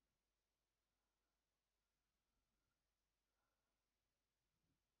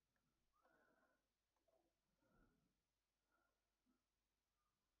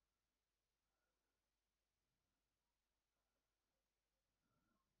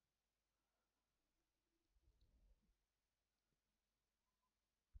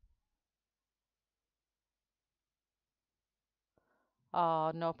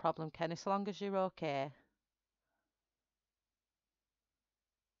 Oh, no problem, Ken, as long as you're okay.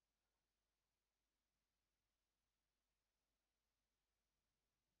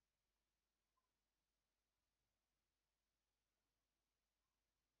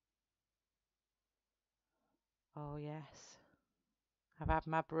 Oh, yes. I've had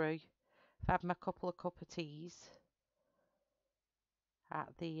my brew. I've had my couple of cup of teas at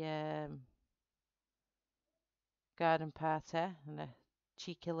the garden party and a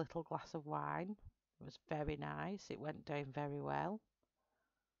cheeky little glass of wine. It was very nice. It went down very well.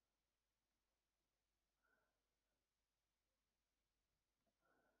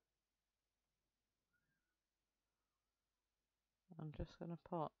 I'm just going to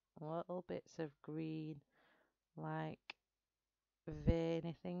put little bits of green, like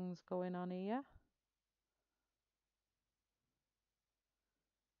veiny things going on here.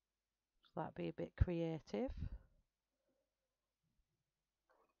 So that'd be a bit creative.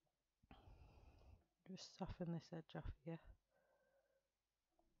 Just soften this edge off here.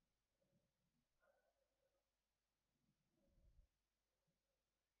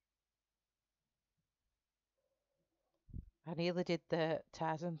 I nearly did the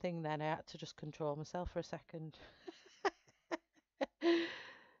Tarzan thing then. I had to just control myself for a second.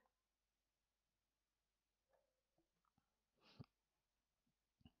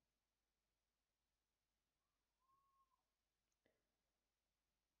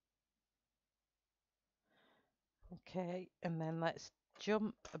 Okay, and then let's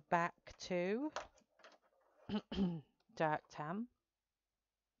jump back to dark tan.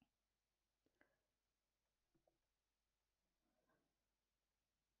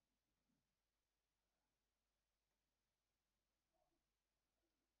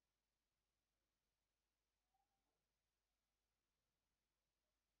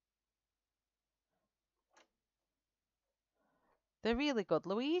 They're really good,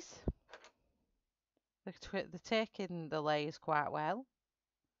 Louise. They're taking the layers quite well.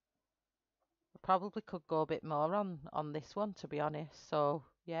 I probably could go a bit more on this one, to be honest. So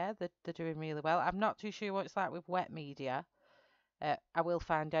yeah, they're doing really well. I'm not too sure what it's like with wet media. I will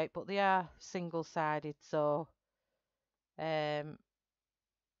find out, but they are single-sided, so it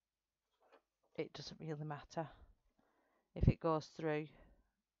doesn't really matter. if it goes through.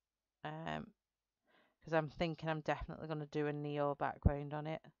 Because I'm thinking I'm definitely going to do a neo background on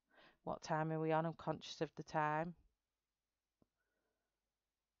it. What time are we on? I'm conscious of the time.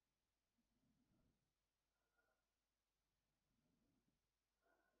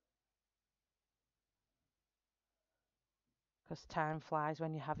 Because time flies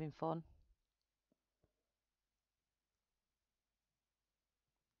when you're having fun.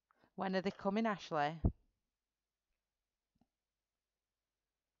 When are they coming, Ashley?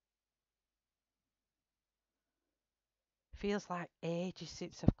 Feels like ages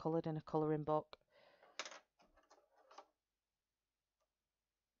since I've coloured in a colouring book.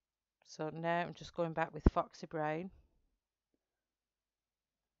 So now I'm just going back with Foxy Brown.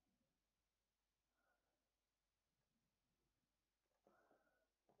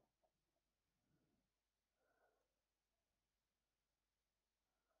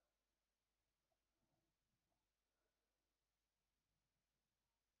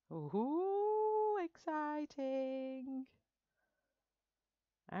 Ooh, exciting.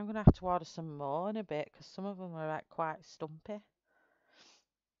 I'm going to have to order some more in a bit because some of them are like quite stumpy.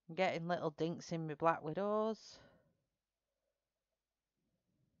 I'm getting little dinks in my Black Widows.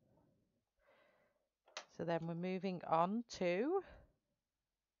 So then we're moving on to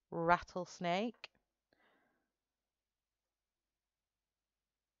Rattlesnake.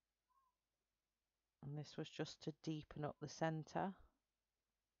 And this was just to deepen up the centre.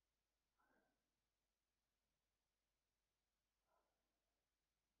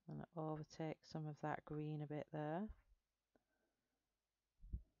 And overtake some of that green a bit there.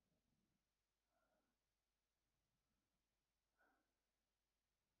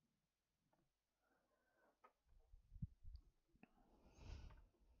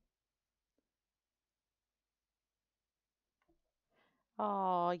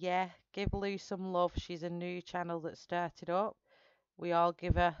 Oh yeah, give Lou some love. She's a new channel that started up. We all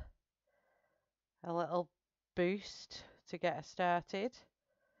give her a little boost to get her started.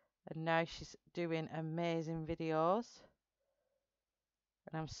 And now she's doing amazing videos.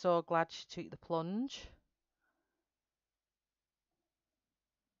 And I'm so glad she took the plunge.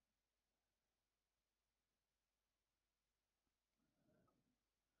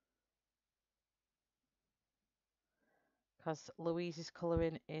 Because Louise's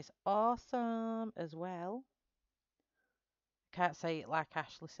colouring is awesome as well. Can't say it like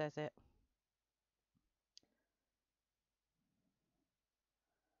Ashley says it.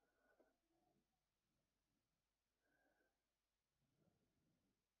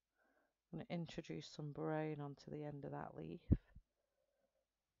 I'm going to introduce some brown onto the end of that leaf.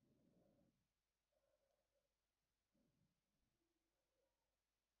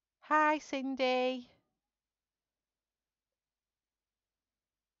 Hi, Cindy.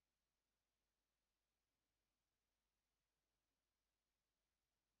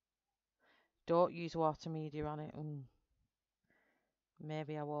 Don't use water media on it.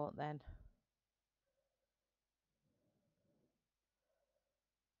 Maybe I won't then.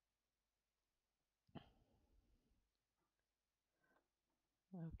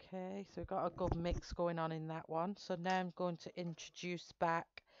 Okay, so we've got a good mix going on in that one. So now I'm going to introduce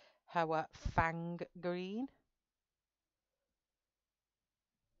back our FANG green.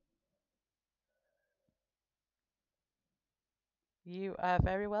 You are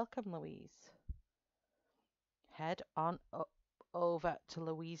very welcome, Louise. Head on up over to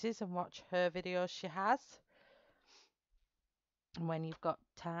Louise's and watch her videos she has when you've got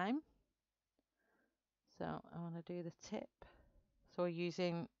time. So I want to do the tip. So we're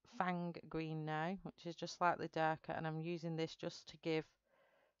using FANG green now, which is just slightly darker, and I'm using this just to give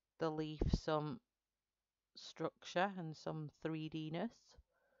the leaf some structure and some 3D-ness.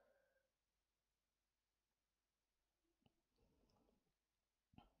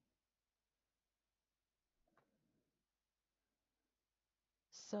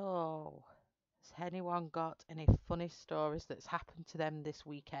 So, has anyone got any funny stories that's happened to them this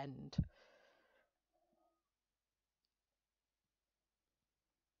weekend?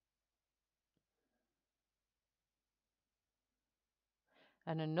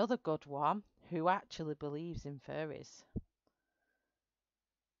 And another good one, who actually believes in fairies?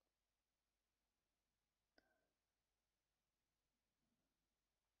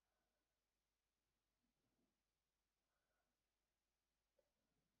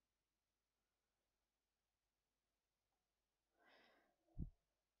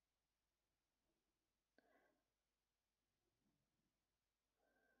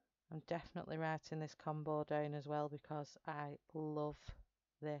 I'm definitely writing this combo down as well because I love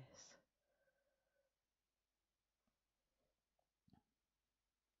this.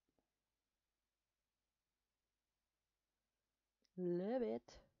 Love it.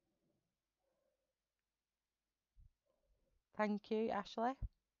 Thank you, Ashley.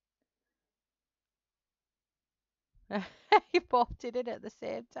 You popped it in at the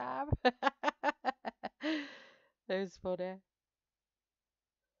same time. That was funny.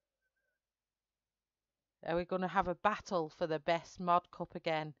 Are we going to have a battle for the best mod cup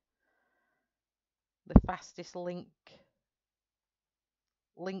again? The fastest linker.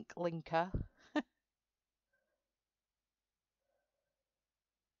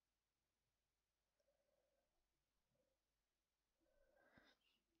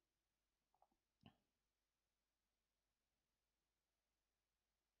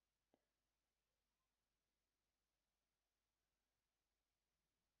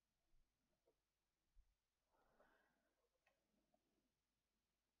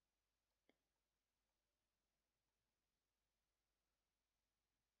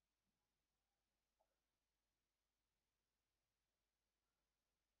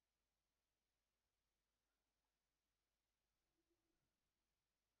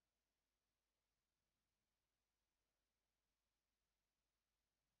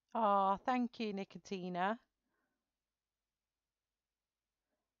 Oh, thank you, Nicotina.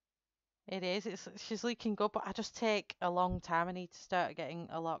 It is. She's looking good, but I just take a long time. I need to start getting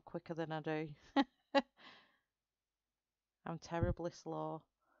a lot quicker than I do. I'm terribly slow.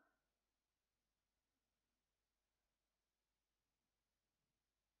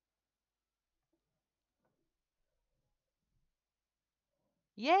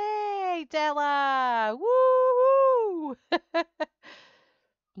 Yay, Della! Woo!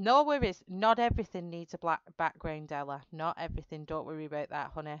 No worries. Not everything needs a black background, Della. Not everything. Don't worry about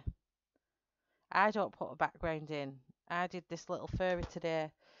that, honey. I don't put a background in. I did this little furry today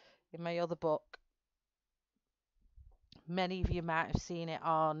in my other book. Many of you might have seen it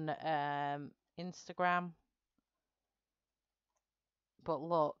on Instagram. But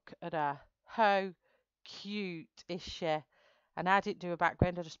look at her. How cute is she? And I didn't do a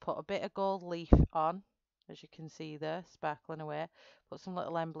background. I just put a bit of gold leaf on, as you can see there, sparkling away. Put some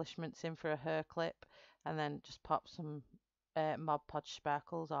little embellishments in for a hair clip, and then just pop some Mod Podge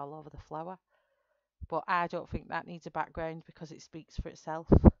sparkles all over the flower. But I don't think that needs a background because it speaks for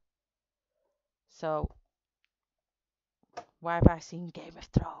itself. So, why have I seen Game of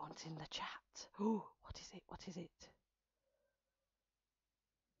Thrones in the chat? Oh, what is it? What is it?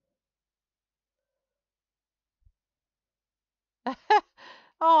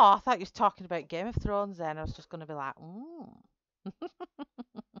 Oh, I thought you was talking about Game of Thrones then. I was just going to be like, mm.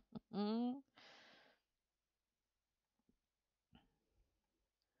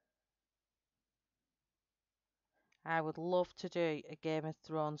 I would love to do a Game of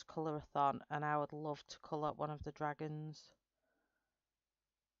Thrones colorathon, and I would love to colour one of the dragons.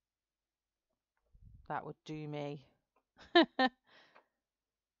 That would do me.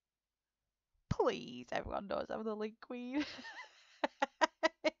 Please, everyone knows I'm the Link Queen.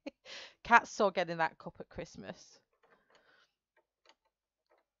 Cat's so getting that cup at Christmas.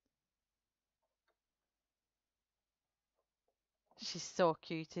 She's so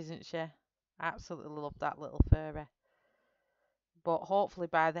cute, isn't she? Absolutely love that little furry. But hopefully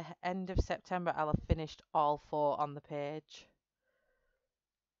by the end of September, I'll have finished all 4 on the page.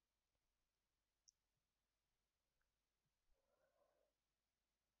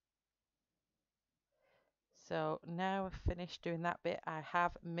 So now I've finished doing that bit. I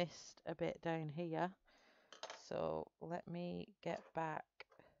have missed a bit down here. So let me get back.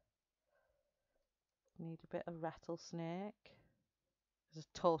 Need a bit of rattlesnake. I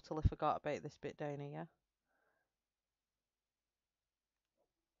just totally forgot about this bit down here.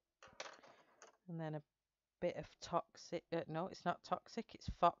 And then a bit of toxic. No, it's not toxic. It's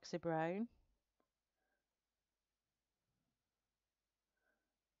Foxy Brown.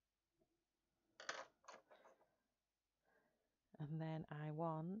 And then I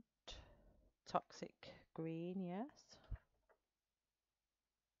want toxic green, yes.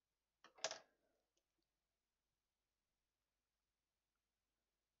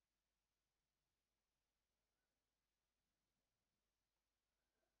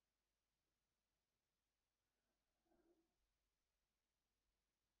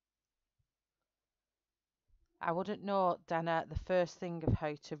 I wouldn't know, Dana, the first thing of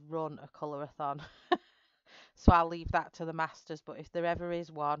how to run a colorathon. So I'll leave that to the masters. But if there ever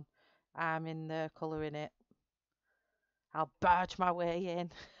is one, I'm in there colouring it. I'll barge my way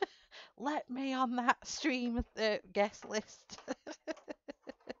in. Let me on that stream guest list. It'd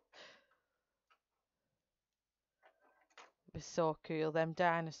be so cool. Them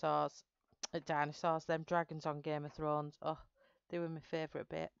dinosaurs, them dragons on Game of Thrones. Oh, they were my favourite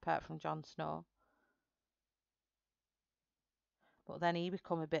bit, apart from Jon Snow. But then he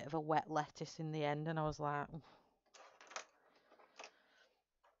become a bit of a wet lettuce in the end, and I was like,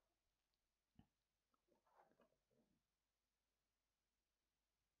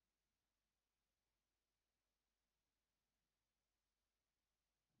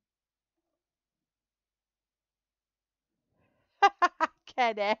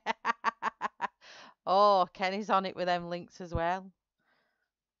 Kenny. Oh, Kenny's on it with them links as well.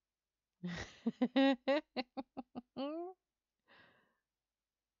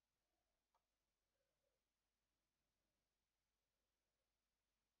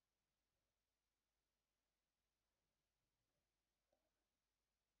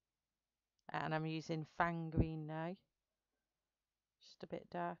 And I'm using FANG green now, just a bit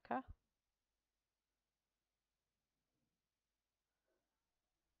darker.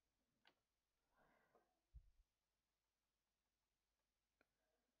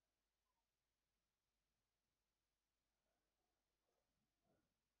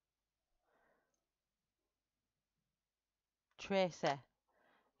 Tracy,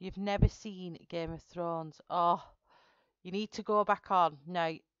 you've never seen Game of Thrones. Oh, you need to go back on.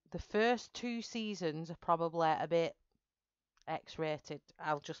 Now, the first 2 seasons are probably a bit X-rated.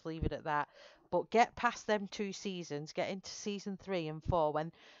 I'll just leave it at that. But get past them 2 seasons, get into season 3 and 4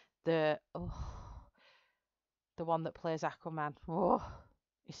 when the one that plays Aquaman,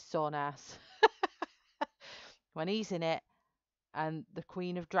 is so nice. When he's in it and the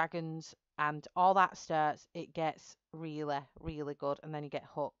Queen of Dragons and all that starts, it gets really, really good, and then you get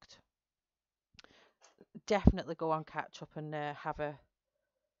hooked. Definitely go on catch up and have a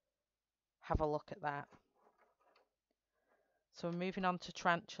look at that. So we're moving on to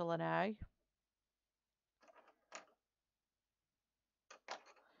Tarantula now.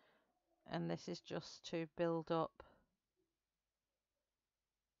 And this is just to build up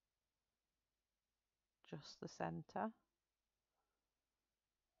just the centre.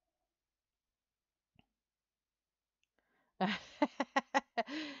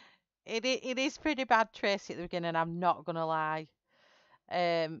 It is pretty bad, Tracy, at the beginning, I'm not going to lie.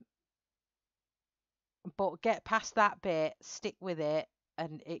 But get past that bit, stick with it,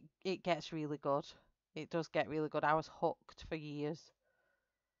 and it gets really good. It does get really good. I was hooked for years.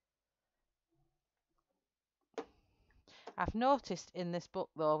 I've noticed in this book,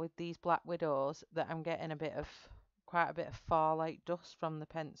 though, with these Black Widows, that I'm getting quite a bit of fallout dust from the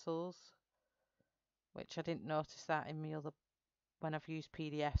pencils, which I didn't notice that in me when I've used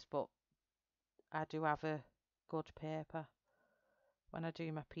PDFs, but I do have a good paper when I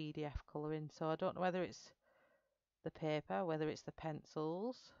do my PDF colouring, so I don't know whether it's the paper, whether it's the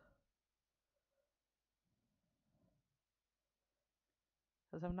pencils,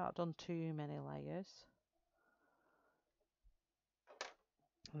 because I've not done too many layers.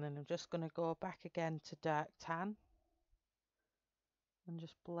 And then I'm just going to go back again to dark tan and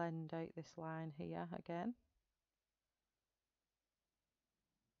just blend out this line here again.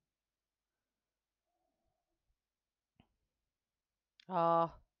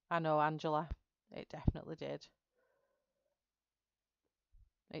 Oh, I know, Angela. It definitely did.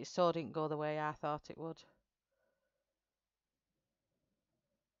 It so didn't go the way I thought it would.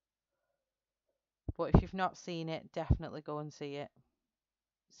 But if you've not seen it, definitely go and see it.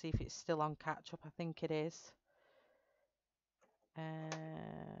 See if it's still on catch up. I think it is.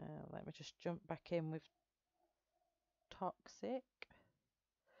 Let me just jump back in with Toxic.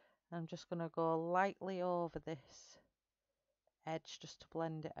 I'm just going to go lightly over this edge just to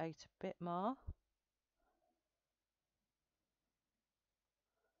blend it out a bit more.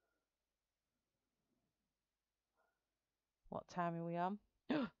 What time are we on?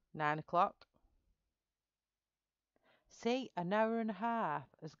 9 o'clock. See, an hour and a half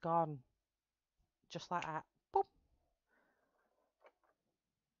has gone. Just like that. Boom.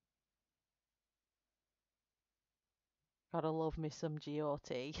 Gotta love me some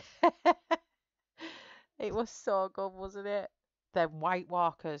GOT. It was so good, wasn't it? Them White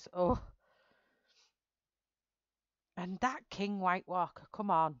Walkers. Oh. And that King White Walker, come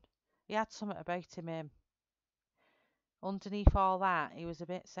on. He had something about him. Underneath all that, he was a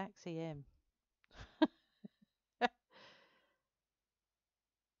bit sexy, him.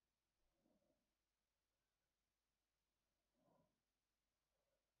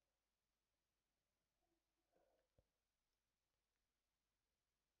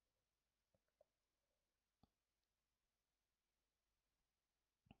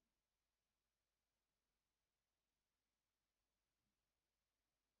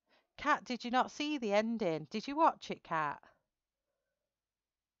 Kat, did you not see the ending? Did you watch it, Kat?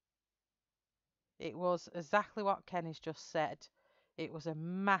 It was exactly what Kenny's just said. It was a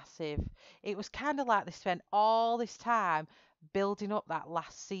massive. It was kind of like they spent all this time building up that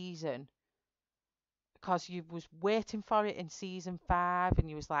last season, because you was waiting for it in season 5 and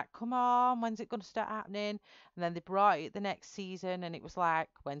you was like, come on, when's it going to start happening? And then they brought it the next season and it was like,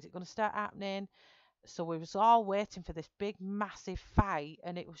 when's it going to start happening? So we was all waiting for this big massive fight,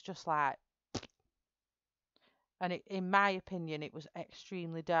 and it was just like, and it, in my opinion, it was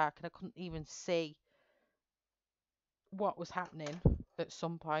extremely dark and I couldn't even see what was happening at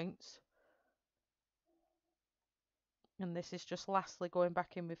some points. And this is just lastly going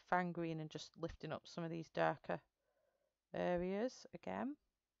back in with Fan Green and just lifting up some of these darker areas again.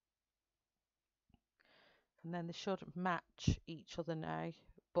 And then they should match each other now,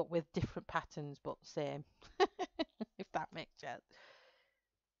 but with different patterns, but same. If that makes sense.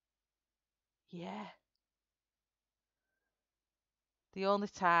 Yeah. The only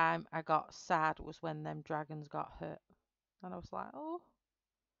time I got sad was when them dragons got hurt. And I was like, oh.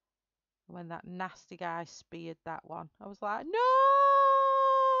 When that nasty guy speared that one, I was like, no!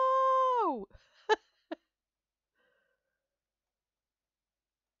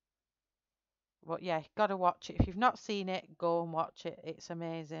 But yeah, gotta watch it. If you've not seen it, go and watch it. It's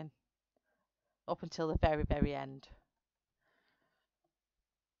amazing. Up until the very, very end.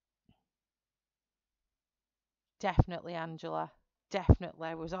 Definitely, Angela. Definitely.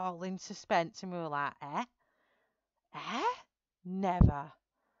 I was all in suspense and we were like, eh? Eh? Never.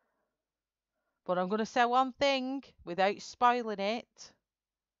 But I'm going to say one thing without spoiling it.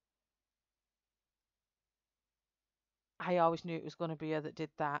 I always knew it was going to be her that did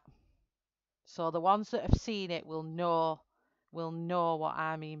that. So the ones that have seen it will know what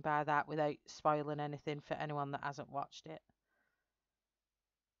I mean by that without spoiling anything for anyone that hasn't watched it.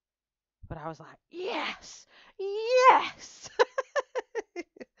 But I was like, yes! Yes!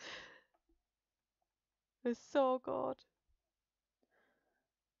 It's so good.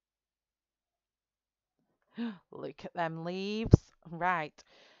 Look at them leaves. Right.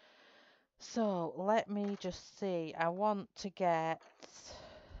 So let me just see. I want to get...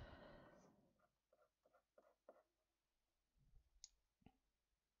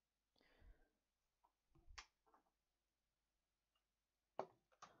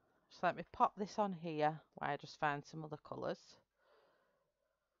 Just let me pop this on here while I just find some other colours.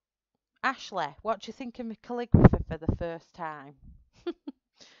 Ashley, what do you think of my calligraphy for the first time?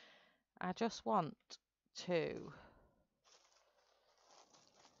 I just want to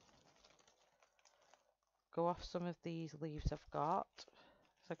go off some of these leaves I've got.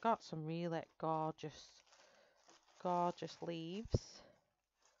 So I've got some really gorgeous, gorgeous leaves.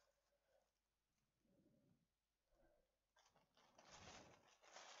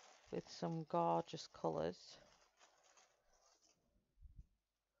 With some gorgeous colours.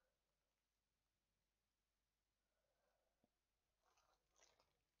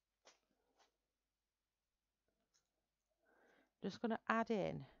 Just going to add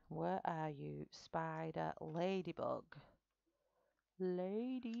in, where are you, spider, ladybug.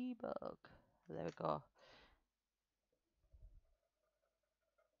 Ladybug. There we go.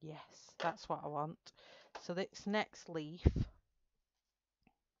 Yes, that's what I want. So this next leaf.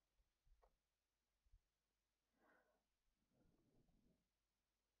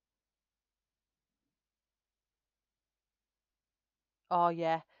 Oh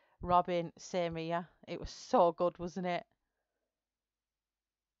yeah, Robin, same here. It was so good, wasn't it?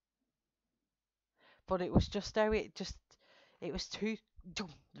 But it was just how it was too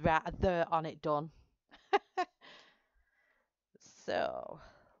right there on it done. So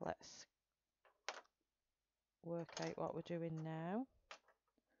let's work out what we're doing now.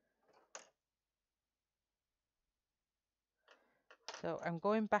 So I'm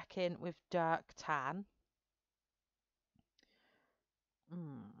going back in with dark tan. So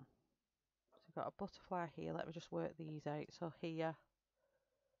I've got a butterfly here. Let me just work these out. So here.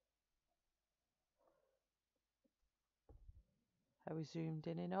 Are we zoomed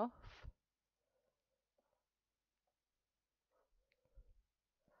in enough?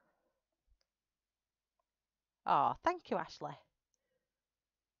 Oh, thank you, Ashley.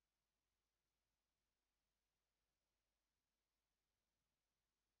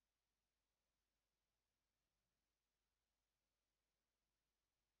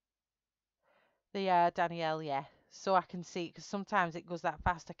 The Danielle, yeah. So I can see, because sometimes it goes that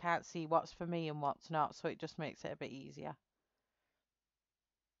fast I can't see what's for me and what's not, so it just makes it a bit easier.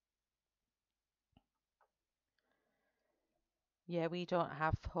 Yeah, we don't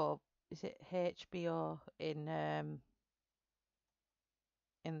have hub. Is it HBO in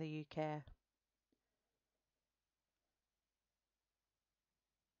the UK?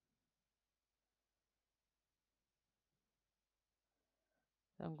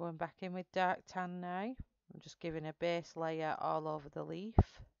 So I'm going back in with dark tan now. I'm just giving a base layer all over the leaf.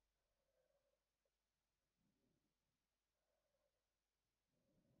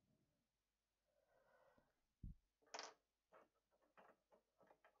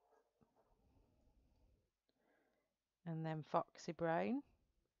 And then Foxy Brown.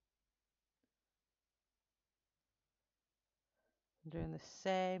 I'm doing the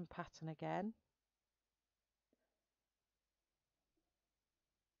same pattern again.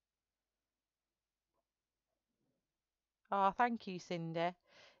 Oh, thank you, Cindy.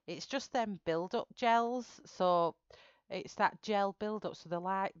 It's just them build-up gels, so it's that gel build-up, so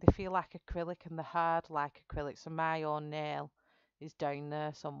they feel like acrylic and they're hard like acrylic. So my own nail is down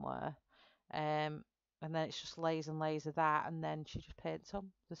there somewhere, and then it's just layers and layers of that, and then she just paints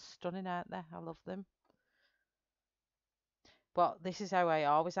them. They're stunning, aren't they? I love them. But this is how I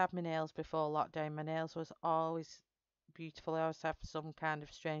always had my nails before lockdown. My nails was always beautiful. I always have some kind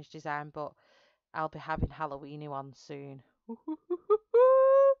of strange design, but I'll be having Halloweeny ones soon.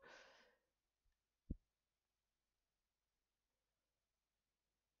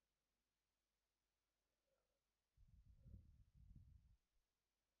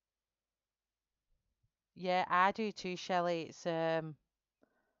 Yeah, I do too, Shelley.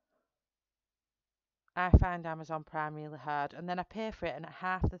 I find Amazon Prime really hard, and then I pay for it, and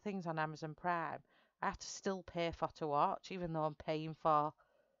half the things on Amazon Prime I have to still pay for to watch, even though I'm paying for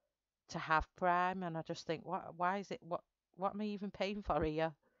to have Prime, and I just think, what? Why is it? What am I even paying for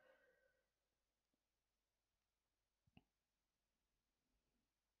here?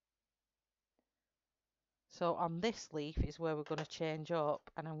 So on this leaf is where we're going to change up,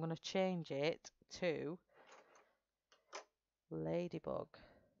 and I'm going to change it to Ladybug.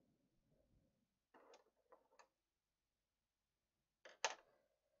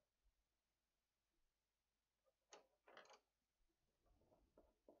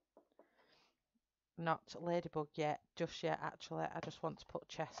 Not Ladybug yet, just yet actually. I just want to put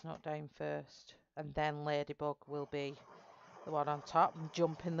Chestnut down first, and then Ladybug will be the one on top. I'm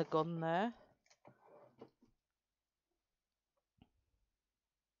jumping the gun there.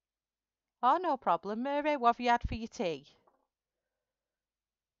 Oh, no problem, Mary. What have you had for your tea?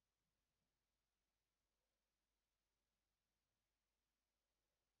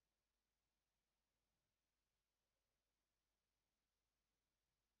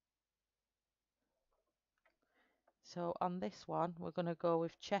 So on this one, we're going to go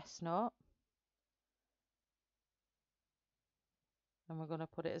with Chestnut. And we're going to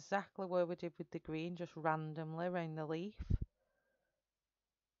put it exactly where we did with the green, just randomly around the leaf.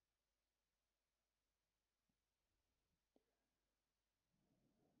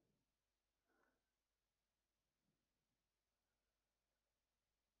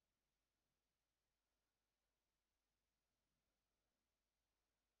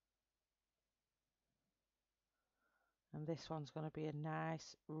 And this one's going to be a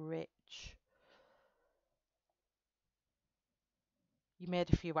nice, rich. You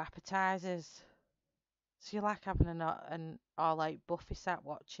made a few appetizers. So you like having an all-out buffet sat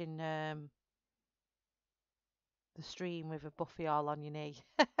watching the stream with a buffet all on your knee.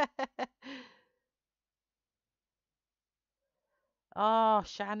 Oh,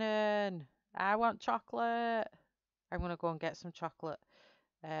 Shannon, I want chocolate. I'm going to go and get some chocolate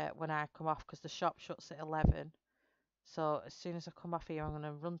when I come off because the shop shuts at 11. So as soon as I come off here, I'm going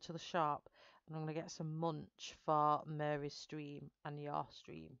to run to the shop and I'm going to get some munch for Mary's stream and your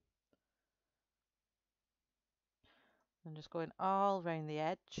stream. I'm just going all around the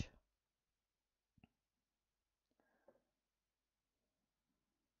edge.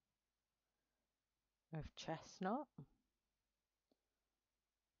 With Chestnut.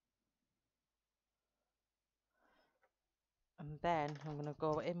 And then I'm going to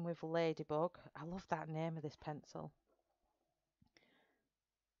go in with Ladybug. I love that name of this pencil.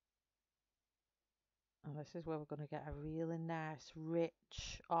 And this is where we're going to get a really nice,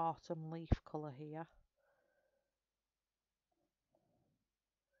 rich autumn leaf colour here.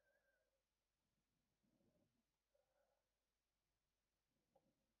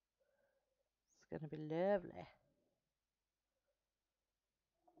 It's going to be lovely.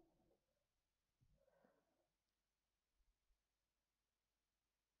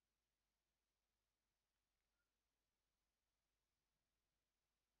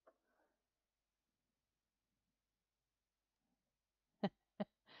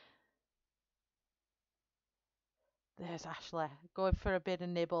 There's Ashley, going for a bit of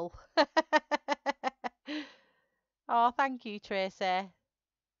nibble. Oh, thank you, Tracy.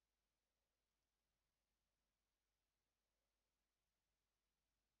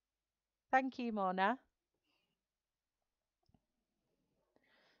 Thank you, Mona.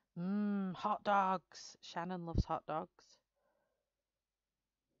 hot dogs. Shannon loves hot dogs.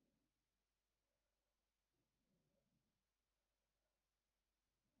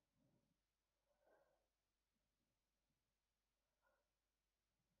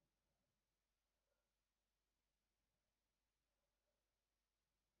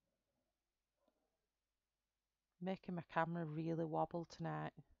 Making my camera really wobble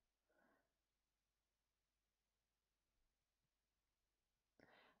tonight.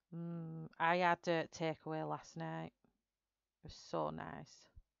 I had a takeaway last night. It was so nice.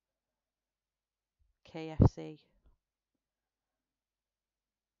 KFC.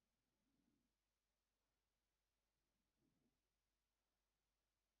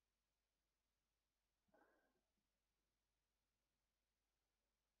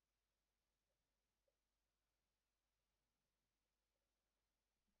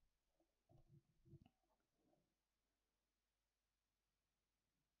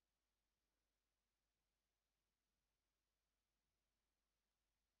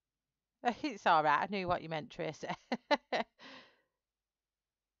 It's all right. I knew what you meant, Tracy.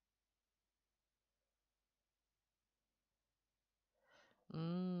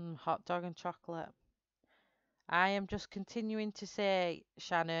 Hot dog and chocolate. I am just continuing to say,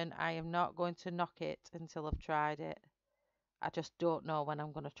 Shannon, I am not going to knock it until I've tried it. I just don't know when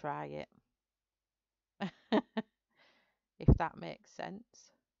I'm going to try it. If that makes sense.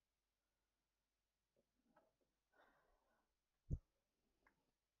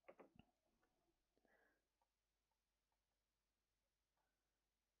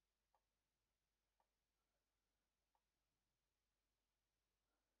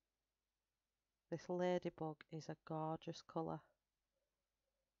 This ladybug is a gorgeous colour.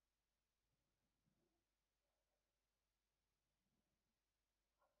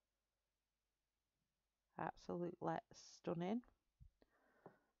 Absolutely stunning.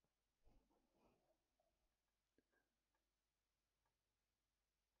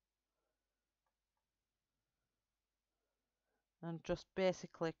 And just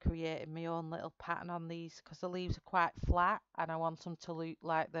basically creating my own little pattern on these because the leaves are quite flat and I want them to look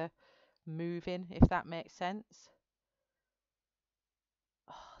like they're moving, if that makes sense.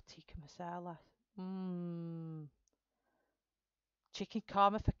 Oh, tikka masala. Chicken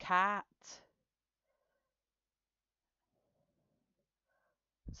korma for cat.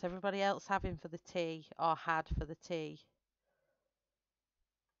 What's everybody else having for the tea or had for the tea?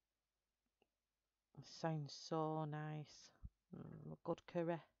 It sounds so nice. A good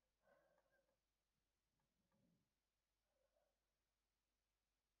curry.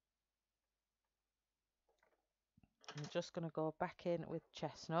 I'm just going to go back in with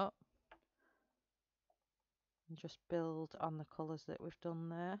chestnut and just build on the colours that we've done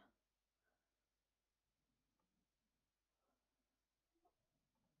there.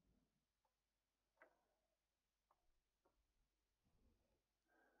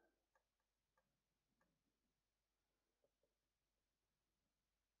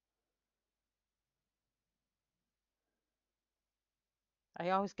 I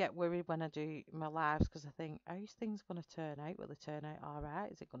always get worried when I do my lives because I think, are these things going to turn out? Will they turn out all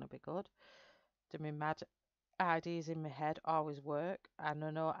right? Is it going to be good? Do my mad ideas in my head always work? And I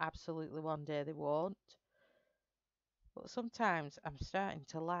know absolutely one day they won't. But sometimes I'm starting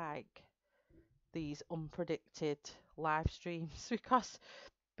to like these unpredicted live streams because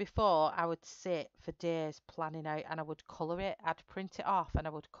before I would sit for days planning out and I would colour it. I'd print it off and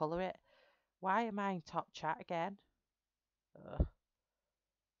I would colour it. Why am I in top chat again? Ugh.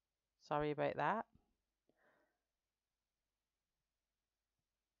 Sorry about that.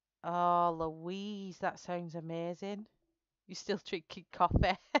 Oh, Louise, that sounds amazing. You still drinking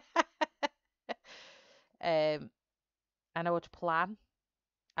coffee? And I would plan.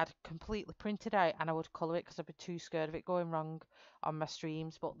 I'd completely print it out and I would colour it because I'd be too scared of it going wrong on my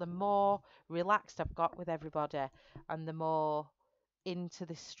streams. But the more relaxed I've got with everybody and the more into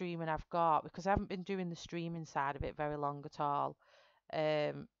this streaming I've got, because I haven't been doing the streaming side of it very long at all,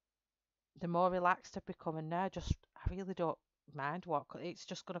 the more relaxed I've become, and now I really don't mind what it's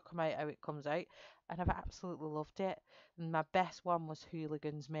just going to come out how it comes out, and I've absolutely loved it. And my best one was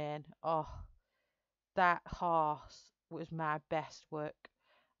Hooligan's Mane. Oh, that horse was my best work,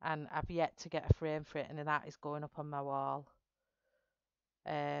 and I've yet to get a frame for it, and that is going up on my wall.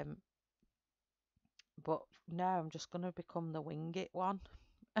 But now I'm just going to become the wing it one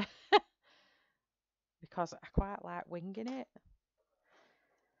because I quite like winging it.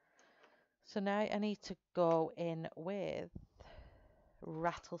 So now I need to go in with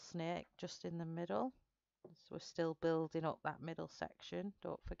Rattlesnake just in the middle. So we're still building up that middle section,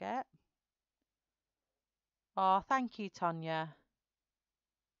 don't forget. Oh, thank you, Tonya.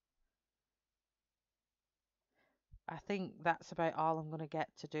 I think that's about all I'm going to get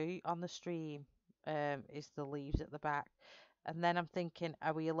to do on the stream, is the leaves at the back. And then I'm thinking,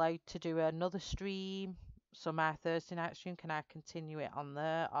 are we allowed to do another stream? So my Thursday night stream, can I continue it on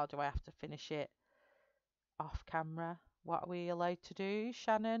there, or do I have to finish it off camera? What are we allowed to do,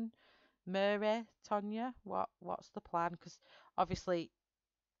 Shannon, Murray, Tonya? What's the plan? Because obviously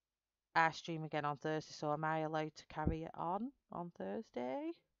I stream again on Thursday, so am I allowed to carry it on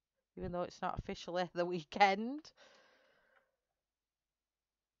Thursday, even though it's not officially the weekend?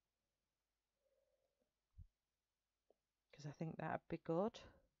 Because I think that'd be good.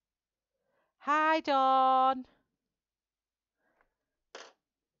 Hi, Dawn.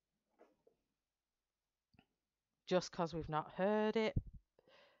 Just because we've not heard it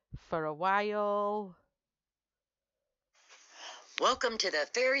for a while. Welcome to the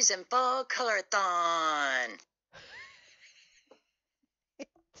Fairies in Fall Colorathon. It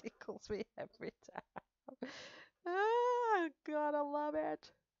tickles me every time. Oh, God, I love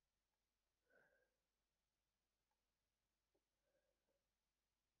it.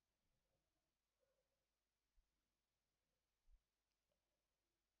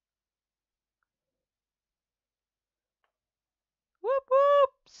 Whoop, whoop.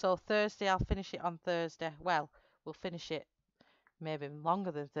 So Thursday, I'll finish it on Thursday. Well, we'll finish it maybe longer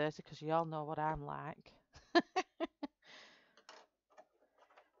than Thursday because you all know what I'm like. And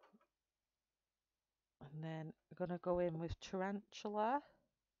then I'm going to go in with Tarantula.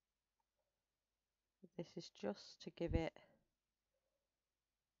 This is just to give it...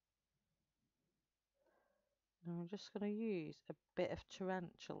 And I'm just going to use a bit of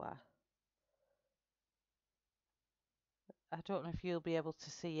Tarantula. I don't know if you'll be able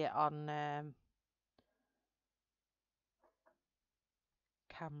to see it on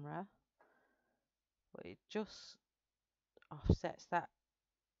camera, but it just offsets that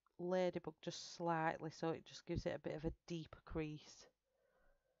ladybug just slightly, so it just gives it a bit of a deeper crease.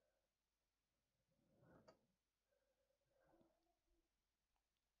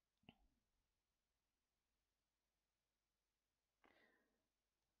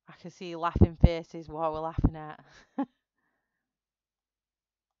 I can see laughing faces while we're laughing at.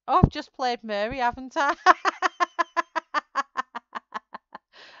 Oh, I've just played Mary, haven't I?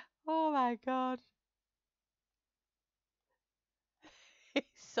 Oh my God. It's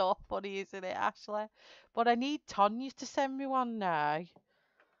so funny, isn't it, Ashley? But I need Tonya to send me one now.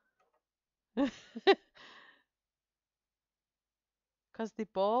 Because they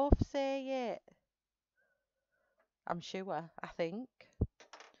both say it. I'm sure, I think.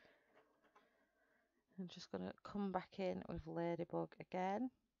 I'm just going to come back in with Ladybug again.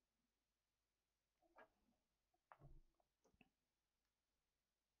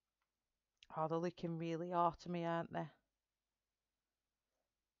 Oh, they're looking really autumny, aren't they?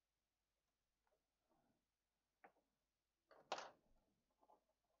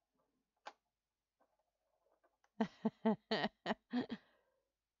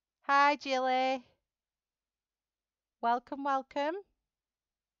 Hi, Jilly. Welcome, welcome.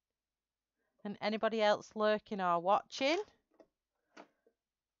 And anybody else lurking or watching?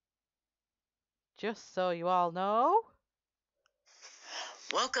 Just so you all know.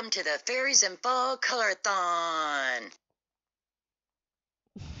 Welcome to the Fairies in Fall Colorathon.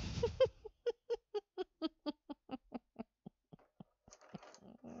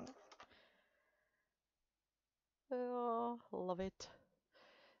 Oh, love it.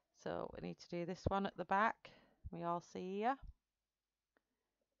 So we need to do this one at the back. We all see you.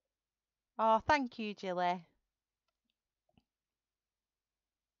 Oh, thank you, Jilly.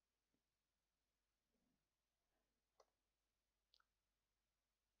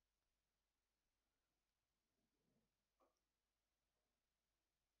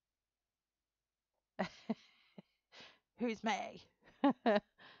 Who's me?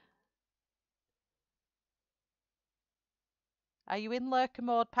 Are you in lurker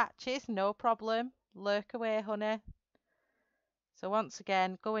mode, Patches? No problem. Lurk away, honey. So once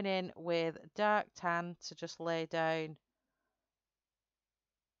again, going in with dark tan to just lay down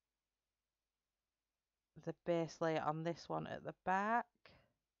the base layer on this one at the back.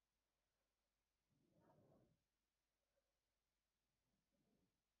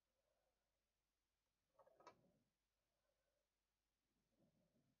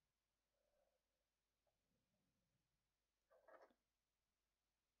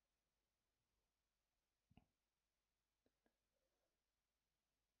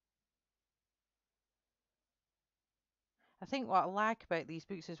 I think what I like about these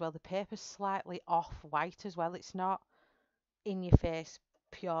books as well, the paper's slightly off-white as well. It's not in your face,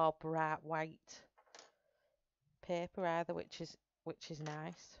 pure bright white paper either, which is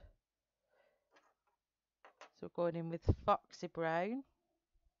nice. So we're going in with Foxy Brown.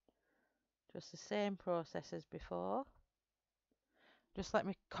 Just the same process as before. Just let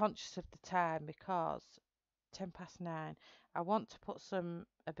me conscious of the time because 9:10. I want to put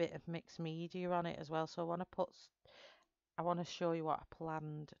a bit of mixed media on it as well. So I want to show you what I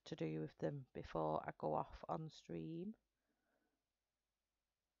planned to do with them before I go off on stream.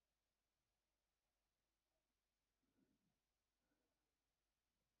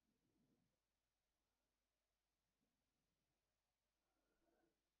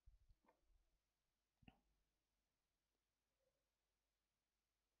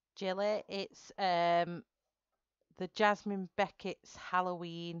 Jilly, it's the Jasmine Beckett's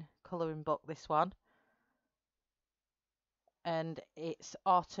Halloween colouring book, this one. And it's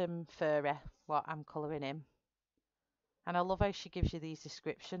Autumn Furry, what I'm colouring in. And I love how she gives you these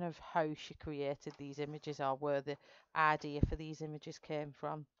description of how she created these images or where the idea for these images came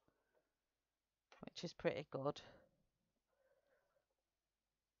from, which is pretty good.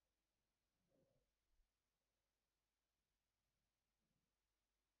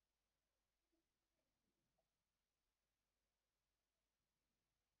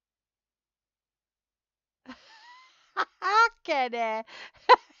 Kenny.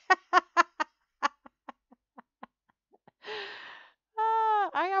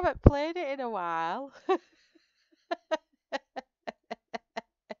 I haven't played it in a while.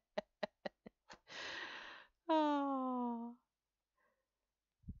 Oh.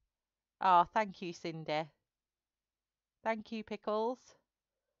 Oh, thank you, Cindy. Thank you, Pickles.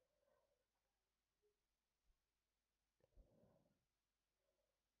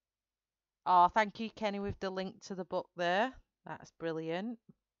 Oh, thank you, Kenny, with the link to the book there. That's brilliant.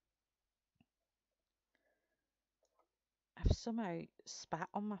 I've somehow spat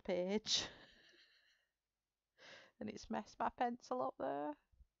on my page and it's messed my pencil up there.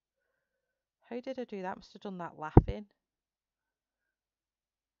 How did I do that? Must have done that laughing.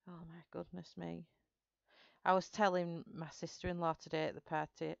 Oh my goodness me. I was telling my sister-in-law today at the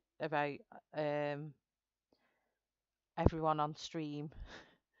party about everyone on stream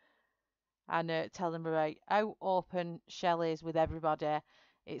and telling her about how open Shell is with everybody.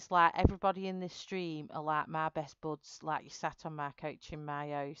 It's like everybody in this stream are like my best buds, like you sat on my couch in my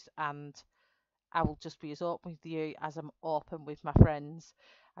house, and I will just be as open with you as I'm open with my friends.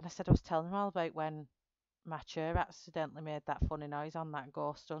 And I said I was telling them all about when my chair accidentally made that funny noise on that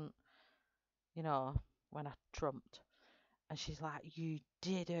ghost hunt, you know, when I trumped. And she's like, "You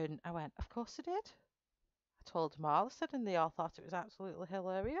didn't." I went, "Of course I did." I told them all. I said, and they all thought it was absolutely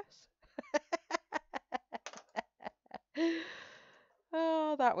hilarious.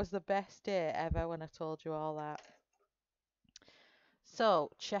 Oh, that was the best day ever when I told you all that.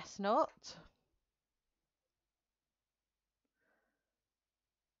 So, chestnut.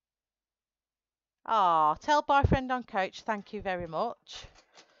 Oh, tell boyfriend on couch, thank you very much.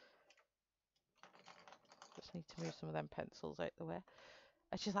 Just need to move some of them pencils out the way.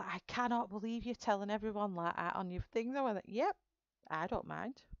 And she's like, "I cannot believe you're telling everyone like that on your things." I went, "Yep, I don't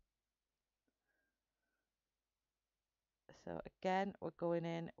mind." So again, we're going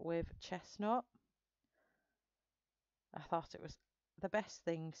in with chestnut. I thought it was the best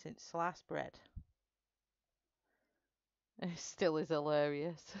thing since sliced bread. It still is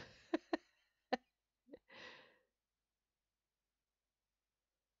hilarious.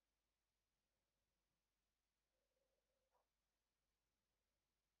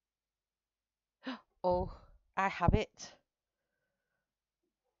 Oh, I have it.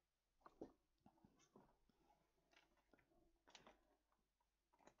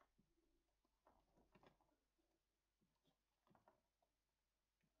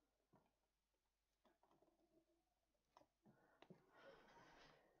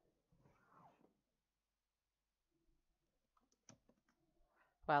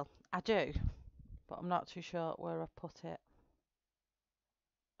 Well, I do, but I'm not too sure where I put it.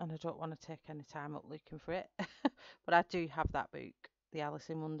 And I don't want to take any time up looking for it. But I do have that book, the Alice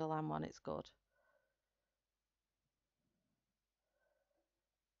in Wonderland one. It's good.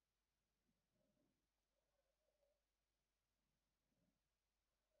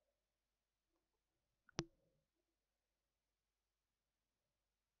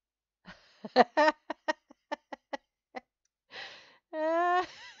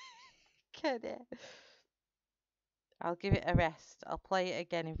 Can it? I'll give it a rest. I'll play it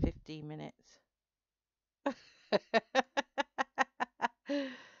again in 15 minutes.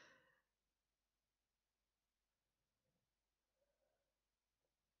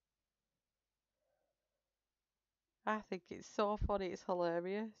 I think it's so funny. It's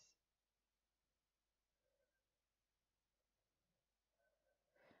hilarious.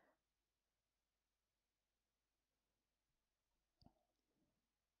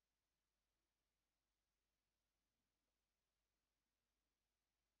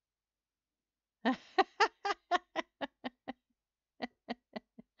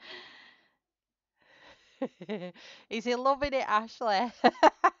 Is he loving it, Ashley?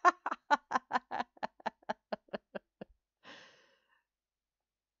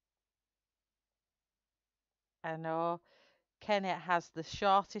 I know. Kenneth has the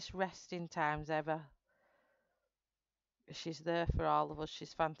shortest resting times ever. She's there for all of us.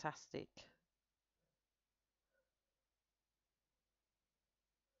 She's fantastic.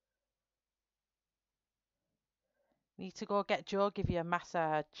 Need to go get Joe, give you a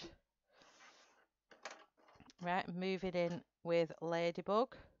massage. Right, moving in with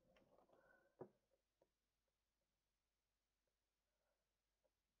Ladybug.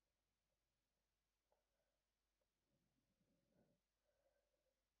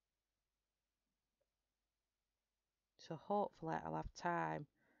 So hopefully I'll have time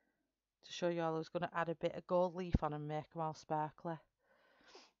to show you all. I was going to add a bit of gold leaf on and make them all sparkly.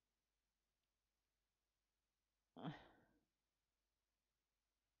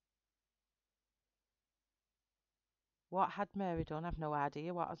 What had Mary done? I've no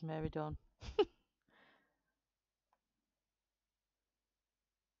idea. What has Mary done?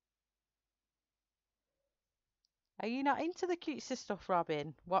 Are you not into the cutesy stuff,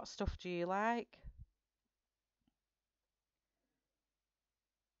 Robin? What stuff do you like?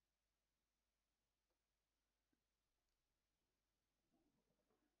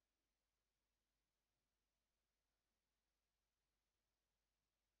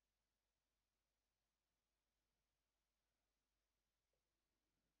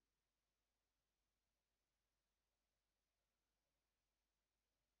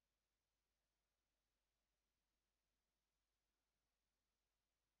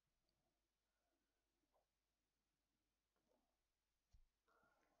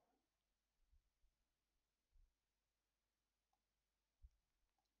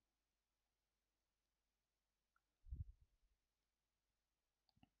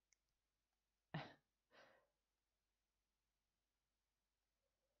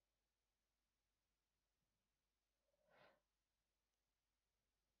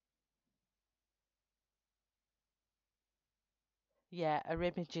 Yeah, her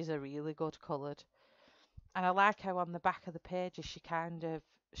images are really good coloured. And I like how on the back of the pages she kind of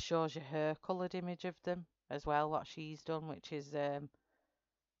shows you her coloured image of them as well, what she's done, which is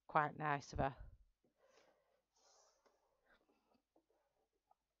quite nice of her.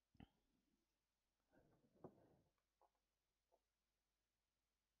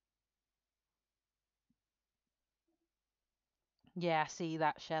 Yeah, I see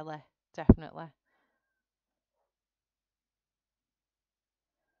that, Shelley. Definitely.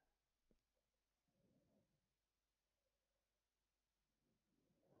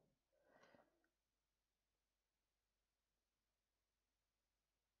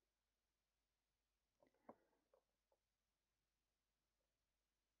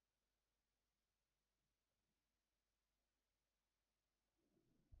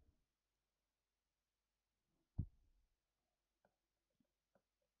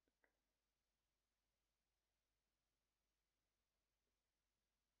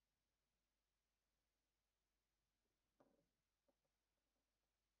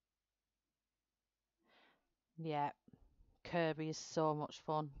 Yeah, Kirby is so much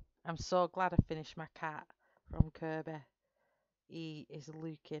fun. I'm so glad I finished my cat from Kirby. He is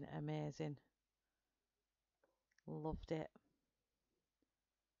looking amazing. Loved it.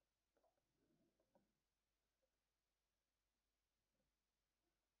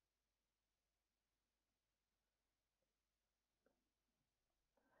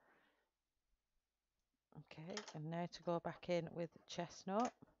 Okay, and now to go back in with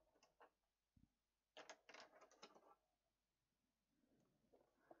Chestnut.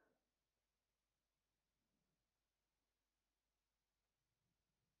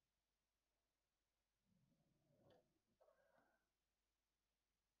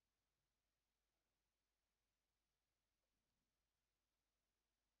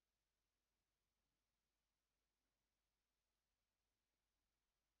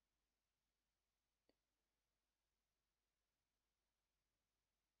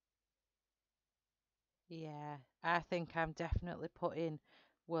 Yeah, I think I'm definitely putting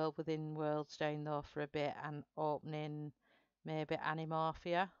World Within Worlds down though for a bit and opening maybe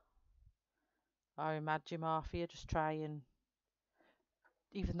Animorphia or Imagimorphia. Just try and,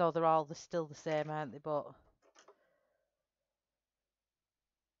 even though they're all still the same, aren't they? But let's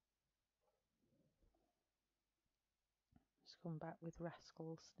come back with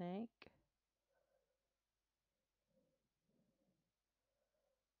Rattlesnake.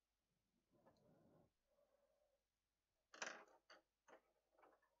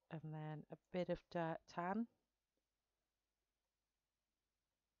 and then a bit of dark tan.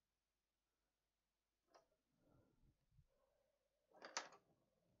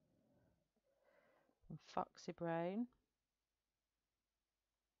 And foxy brown.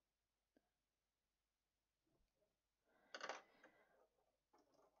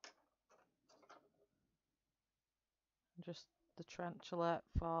 And just the tarantula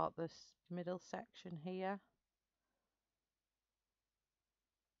for this middle section here.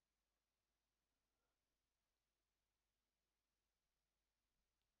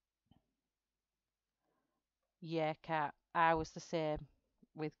 Yeah, Kat, I was the same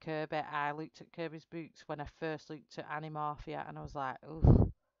with Kirby. I looked at Kirby's books when I first looked at Animorphia and I was like,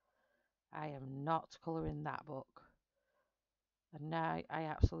 ooh, I am not colouring that book. And now I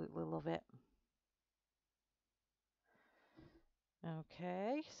absolutely love it.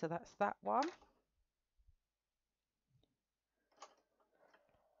 Okay, so that's that one.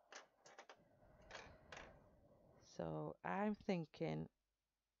 So I'm thinking,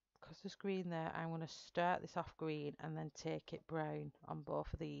 because there's green there, I'm going to start this off green and then take it brown on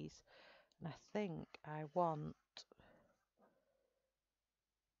both of these. And I think I want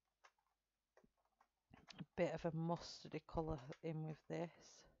a bit of a mustardy colour in with this.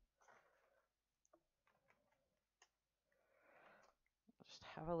 Just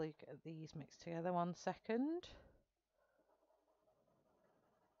have a look at these mixed together 1 second.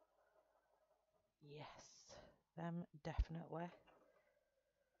 Yes, them definitely.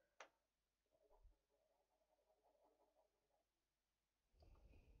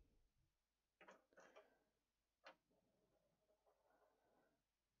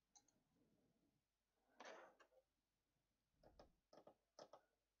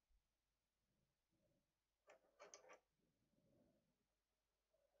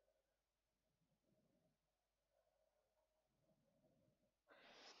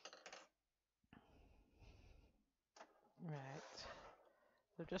 Right,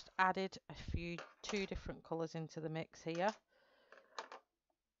 so I've just added two different colours into the mix here.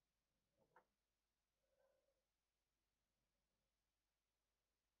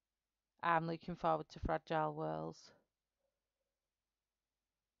 I'm looking forward to Fragile Worlds.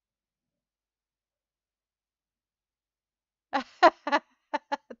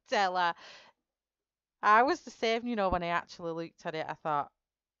 Tell her. I was the same, you know, when I actually looked at it, I thought,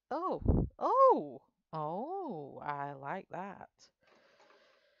 oh, oh, oh, I like that.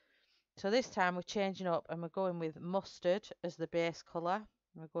 So this time we're changing up and we're going with mustard as the base colour.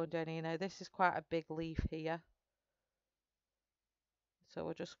 We're going down here now. This is quite a big leaf here. So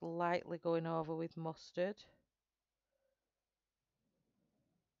we're just lightly going over with mustard.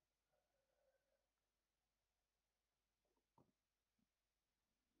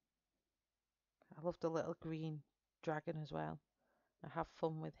 I love the little green dragon as well. I have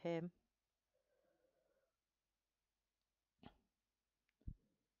fun with him.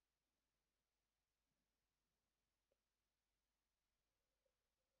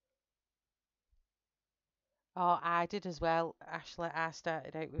 Oh, I did as well. Ashley, I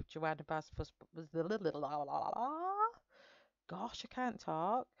started out with Joanna Basford's. Gosh, I can't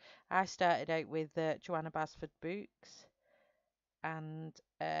talk. I started out with Joanna Basford books, and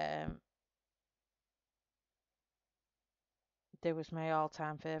they was my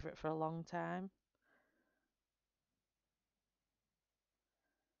all-time favourite for a long time.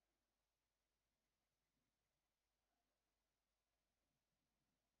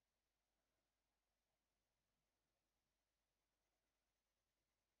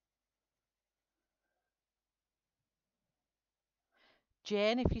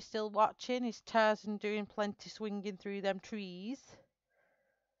 Jane, if you're still watching, is Tarzan doing plenty swinging through them trees?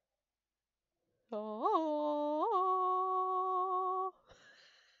 Oh.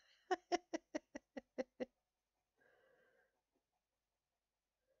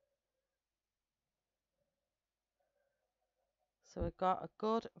 So we've got a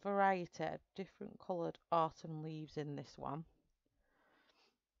good variety of different coloured autumn leaves in this one.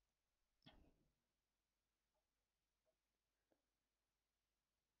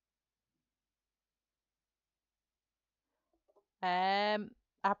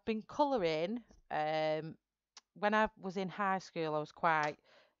 I've been colouring. When I was in high school, I was quite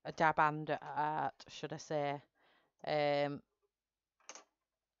a dab hand at art, should I say. And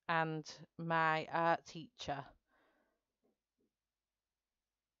my art teacher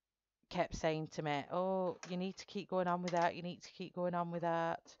kept saying to me, "Oh, you need to keep going on with that. You need to keep going on with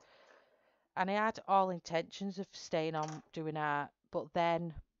that." And I had all intentions of staying on doing art, but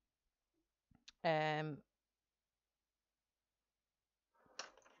then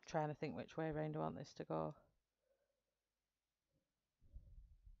trying to think which way around I want this to go.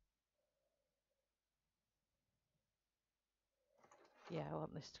 Yeah, I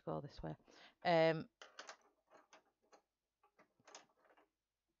want this to go this way.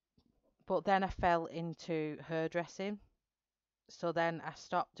 But then I fell into hairdressing. So then I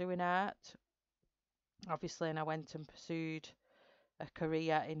stopped doing art, obviously, and I went and pursued a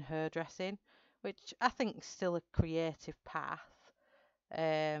career in hairdressing, which I think is still a creative path.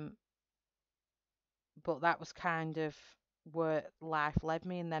 Um, but that was kind of where life led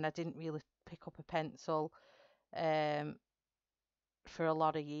me, and then I didn't really pick up a pencil um, for a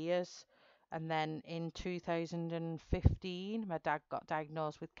lot of years. And then in 2015, my dad got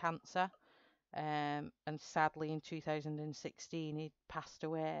diagnosed with cancer, and sadly in 2016 he passed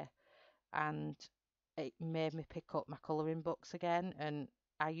away, and it made me pick up my colouring books again. And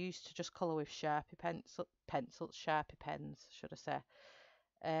I used to just colour with Sharpie pens, should I say.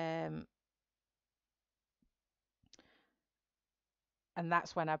 Um, and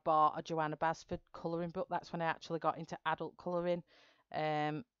that's when I bought a Joanna Basford colouring book. That's when I actually got into adult colouring.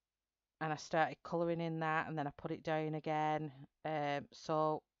 Um, and I started colouring in that, and then I put it down again.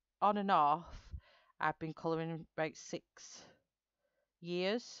 So on and off, I've been colouring about 6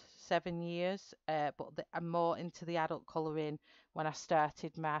 years, 7 years. But I'm more into the adult colouring when I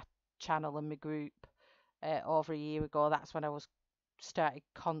started my channel and my group over a year ago. That's when I was started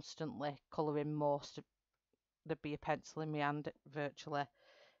constantly colouring most. There'd be a pencil in my hand virtually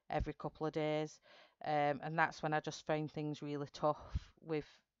every couple of days. And that's when I just found things really tough with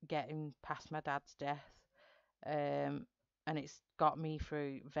getting past my dad's death. And it's got me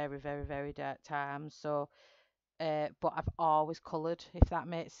through very, very, very dark times. So, but I've always coloured, if that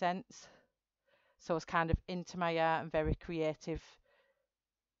makes sense. So I was kind of into my art and very creative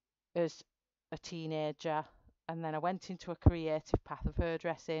as a teenager. And then I went into a creative path of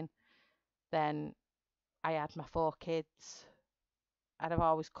hairdressing. Then I had my 4 kids, and I've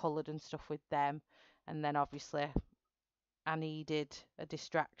always coloured and stuff with them. And then obviously I needed a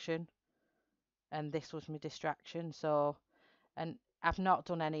distraction, and this was my distraction. So, and I've not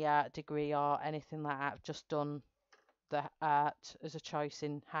done any art degree or anything like that. I've just done the art as a choice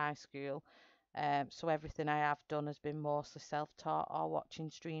in high school. So everything I have done has been mostly self-taught or watching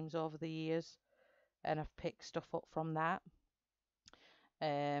streams over the years, and I've picked stuff up from that.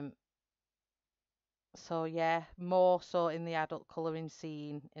 Um, so yeah, more so in the adult colouring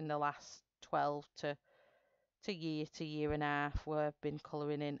scene in the last 12 to year and a half, where I've been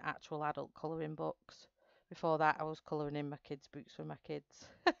colouring in actual adult colouring books. Before that, I was colouring in my kids' books for my kids.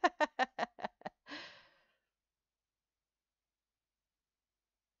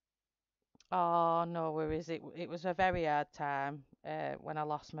 Oh, no worries. It was a very hard time when I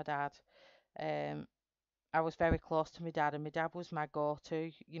lost my dad. Um, I was very close to my dad, and my dad was my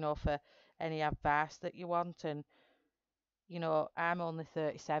go-to, for any advice that you want. And I'm only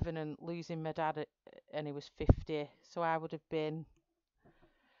 37, and losing my dad and he was 50, so I would have been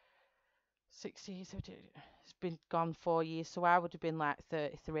 60, 70, it's been gone 4 years, so I would have been like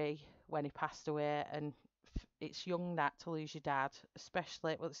 33 when he passed away. And it's young that to lose your dad,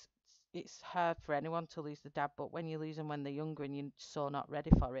 especially, well, it's hard for anyone to lose the dad, but when you lose them when they're younger and you're so not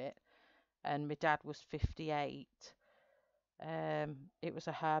ready for it. And my dad was 58. It was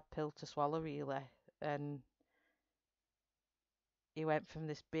a hard pill to swallow, really. And he went from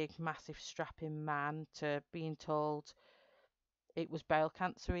this big, massive, strapping man to being told it was bowel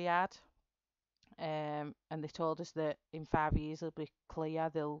cancer he had. And they told us that in 5 years it'll be clear,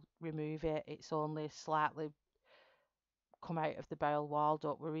 they'll remove it. It's only slightly come out of the bowel wall,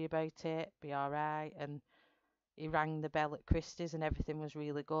 don't worry about it, be alright. And he rang the bell at Christie's and everything was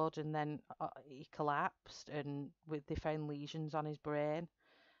really good. And then he collapsed, and they found lesions on his brain.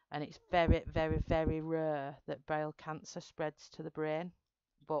 And it's very, very, very rare that bowel cancer spreads to the brain.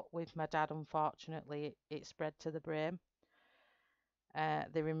 But with my dad, unfortunately, it spread to the brain.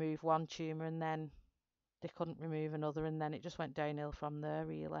 They removed one tumour, and then they couldn't remove another, and then it just went downhill from there,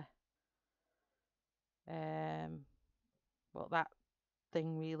 really. Um, but that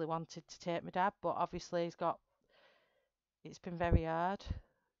thing really wanted to take my dad, but obviously it's been very hard.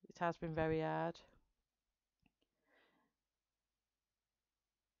 It has been very hard.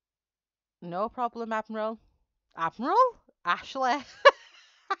 No problem, Admiral. Admiral? Ashley?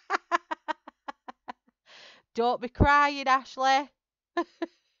 Don't be crying, Ashley.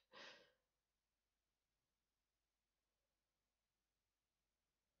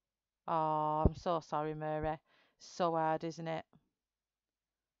 Oh, I'm so sorry, Mary. So hard, isn't it?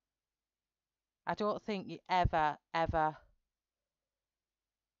 I don't think you ever, ever.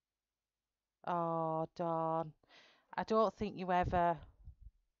 Oh, Dawn. I don't think you ever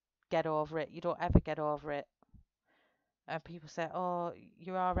get over it. You don't ever get over it. And people say, "Oh,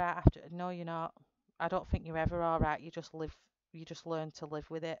 you're all right after." No, you're not. I don't think you're ever all right. You just live. you just learn to live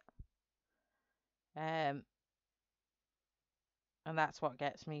with it. And that's what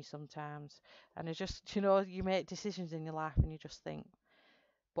gets me sometimes. And I just, you make decisions in your life and you just think,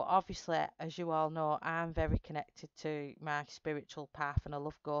 but obviously, as you all know, I'm very connected to my spiritual path and I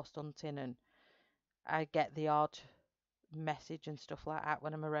love ghost hunting, and I get the odd message and stuff like that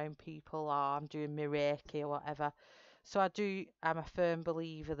when I'm around people or I'm doing my Reiki or whatever. So I'm a firm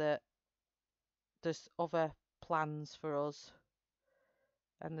believer that there's other plans for us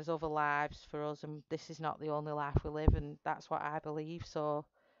and there's other lives for us, and this is not the only life we live, and that's what I believe. So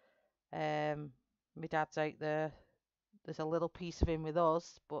my dad's out there. There's a little piece of him with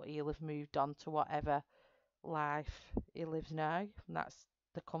us, but he'll have moved on to whatever life he lives now, and that's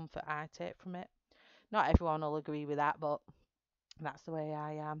the comfort I take from it. Not everyone will agree with that, but that's the way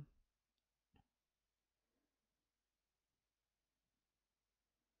I am.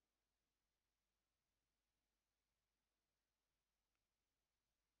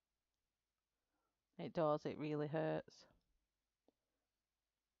 It does, it really hurts.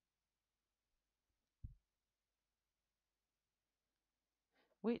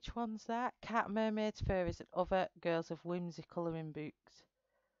 Which one's that? Cat, mermaids, fairies, and other girls of whimsy colouring books.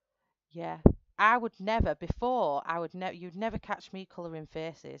 Yeah. You'd never catch me colouring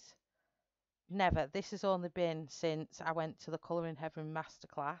faces. Never. This has only been since I went to the Colouring Heaven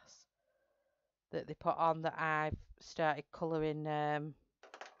masterclass that they put on that I've started colouring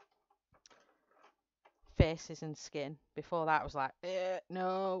faces and skin. Before that, I was like,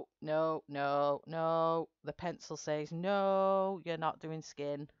 no, no, no, no. The pencil says, no, you're not doing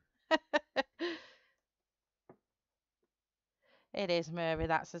skin. It is, Mary.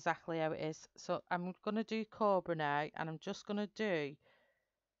 That's exactly how it is. So I'm going to do Cobra now, and I'm just going to do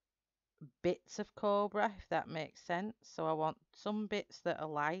bits of Cobra, if that makes sense. So I want some bits that are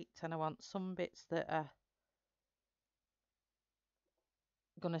light, and I want some bits that are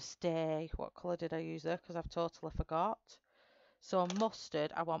going to stay. What colour did I use there? Because I've totally forgot. So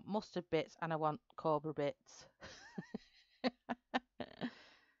mustard, I want mustard bits, and I want Cobra bits.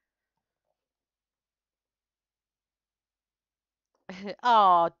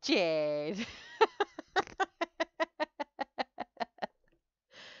 Oh, Jade.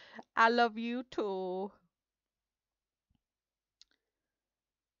 I love you too.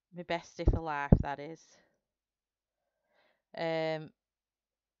 My bestie for life, that is. Um,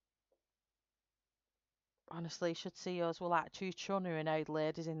 Honestly, you should see us. We're like two chunnering old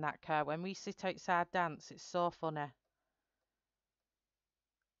ladies in that car. When we sit outside dance, it's so funny.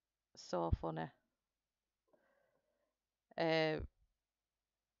 So funny. Uh,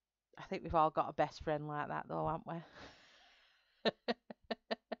 I think we've all got a best friend like that, though, haven't we?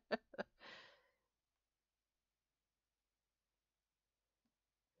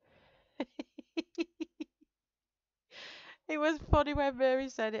 It was funny when Mary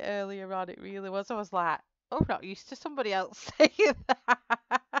said it earlier on. It really was. I was like, oh, I'm not used to somebody else saying that.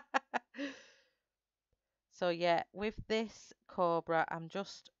 So, yeah, with this Cobra, I'm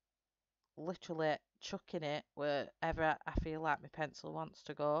just literally chucking it wherever I feel like my pencil wants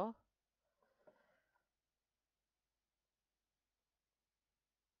to go.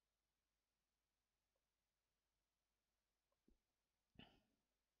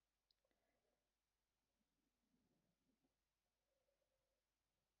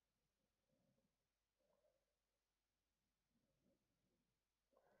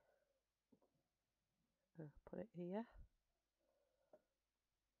 Put it here.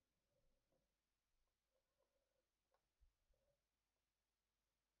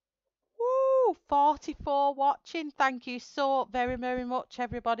 Woo! 44 watching. Thank you so very, very much,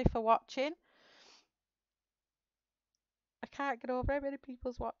 everybody, for watching. I can't get over how many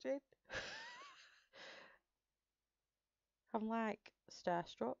people's watching. I'm like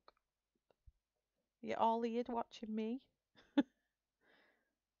starstruck. You're all here watching me.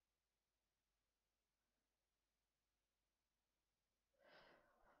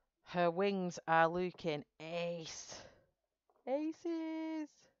 Her wings are looking ace. Aces.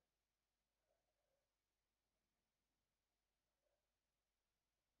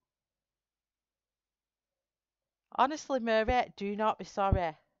 Honestly, Mary, do not be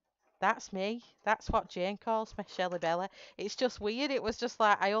sorry. That's me. That's what Jane calls me, Shelly Belly. It's just weird. It was just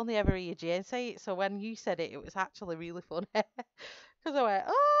like, I only ever hear Jane say it. So when you said it, it was actually really funny. Because I went,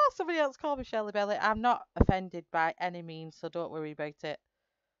 oh, somebody else called me Shelly Belly. I'm not offended by any means, so don't worry about it.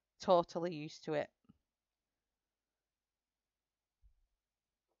 Totally used to it.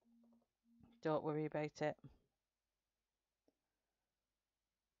 Don't worry about it.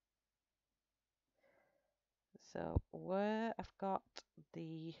 So where I've got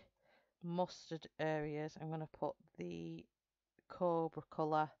the mustard areas, I'm going to put the Cobra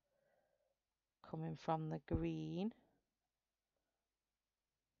colour coming from the green.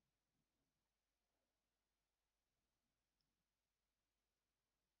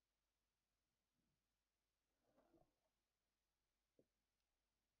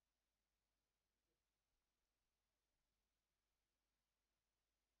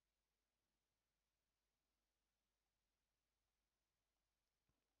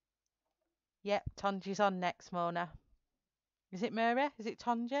 Yep, Tonji's on next, Mona. Is it Mary? Is it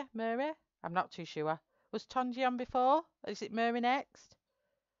Tonji? Mary? I'm not too sure. Was Tonji on before? Is it Mary next?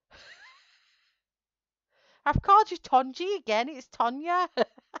 I've called you Tonji again. It's Tonya.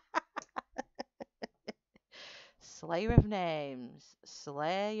 Slayer of names.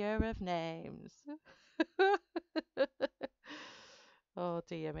 Slayer of names. Oh,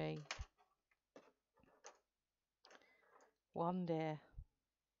 dear me. One day.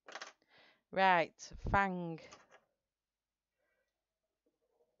 Right, FANG.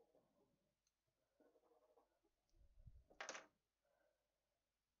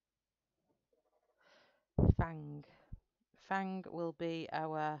 FANG. FANG will be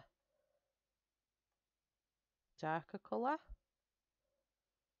our darker colour.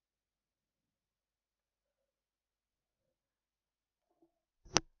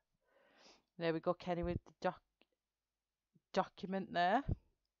 There we go, Kenny, with the document there.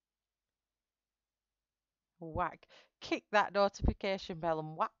 Whack. Kick that notification bell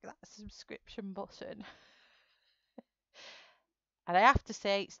and whack that subscription button. And I have to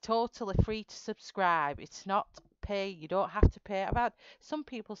say, it's totally free to subscribe. It's not pay. You don't have to pay. I've had some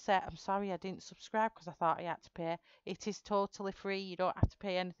people say, I'm sorry I didn't subscribe because I thought I had to pay. It is totally free. You don't have to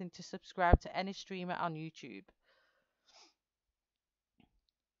pay anything to subscribe to any streamer on YouTube.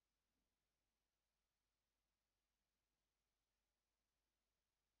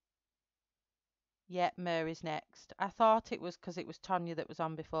 Yeah, Mary's next. I thought it was because it was Tonya that was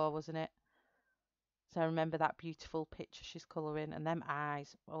on before, wasn't it? So I remember that beautiful picture she's colouring. And them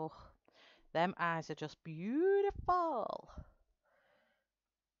eyes. Oh, them eyes are just beautiful.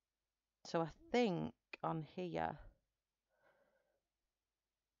 So I think on here,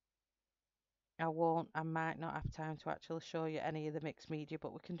 I might not have time to actually show you any of the mixed media,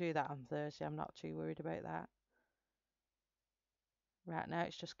 but we can do that on Thursday. I'm not too worried about that. Right now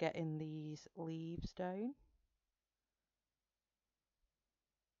it's just getting these leaves down.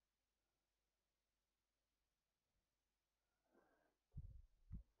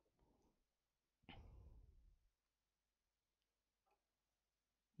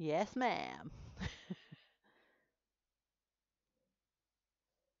 Yes, ma'am.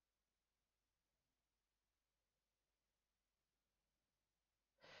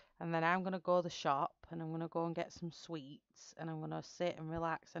 And then I'm going to go to the shop and I'm going to go and get some sweets and I'm going to sit and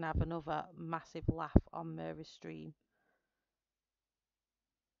relax and have another massive laugh on Mary's stream.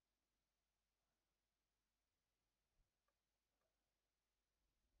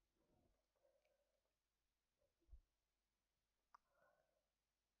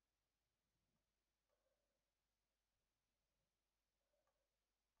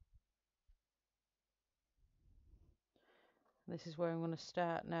 This is where I'm going to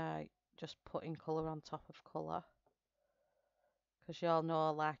start now, just putting colour on top of colour. Because you all know I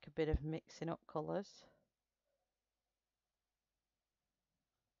like a bit of mixing up colours.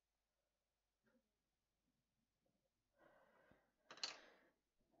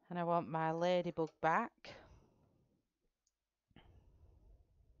 And I want my ladybug back.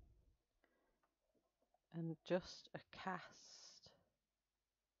 And just a cast.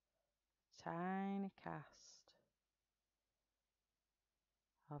 Tiny cast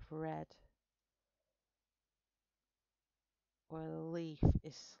of red. Where the leaf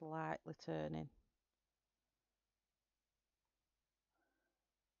is slightly turning.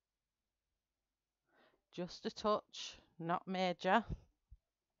 Just a touch, not major.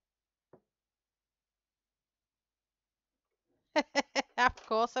 Of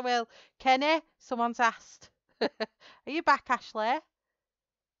course I will. Kenny, someone's asked. Are you back, Ashley?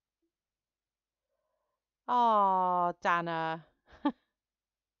 Oh, Dana.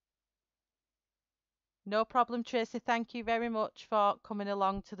 No problem, Tracy. Thank you very much for coming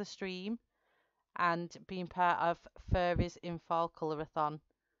along to the stream and being part of Furries in Fall Colorathon.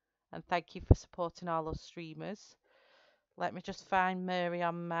 And thank you for supporting all those streamers. Let me just find Mary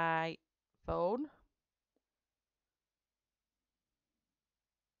on my phone.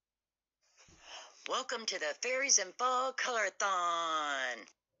 Welcome to the Fairies in Fall Colorathon.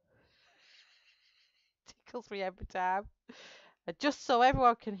 Tickles me every time. And just so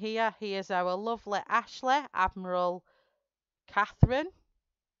everyone can hear, here's our lovely Ashley, Admiral Catherine.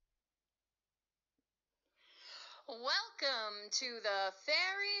 Welcome to the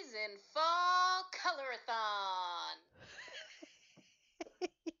Fairies in Fall Colorathon.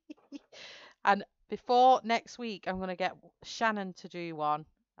 And before next week, I'm going to get Shannon to do one,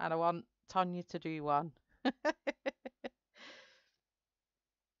 and I want Tonya to do one. I'm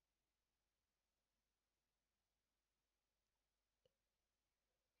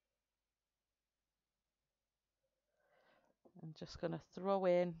just going to throw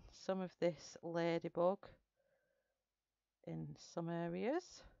in some of this ladybug in some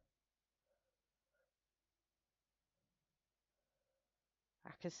areas.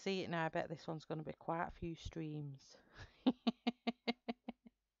 I can see it now. I bet this one's going to be quite a few streams.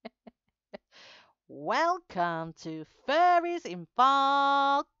 Welcome to Fairies in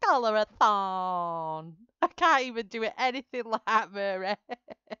Fall Colorathon. I can't even do it anything like that, Mary.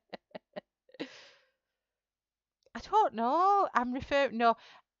 I don't know. No,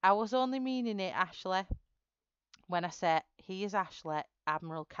 I was only meaning it, Ashley, when I said he is Ashley,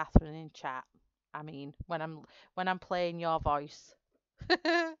 Admiral Catherine in chat. I mean, when I'm playing your voice.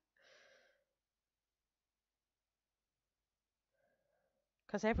 Because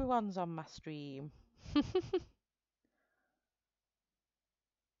everyone's on my stream.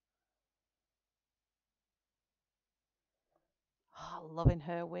 Oh, loving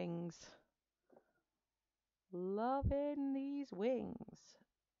her wings. Loving these wings.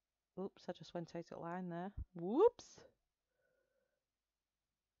 Oops, I just went out of line there. Whoops.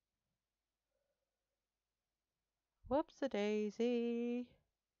 Whoops-a-daisy.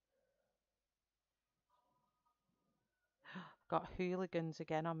 Got hooligans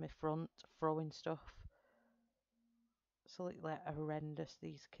again on my front, throwing stuff. Absolutely horrendous,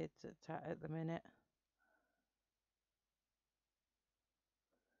 these kids at the minute.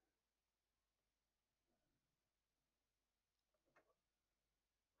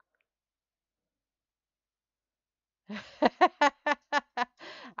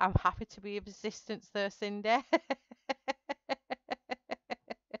 I'm happy to be of assistance there, Cindy.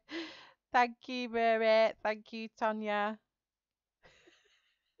 Thank you, Mary. Thank you, Tonya.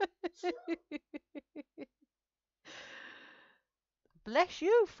 Bless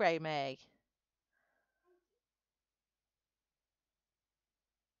you, Framey.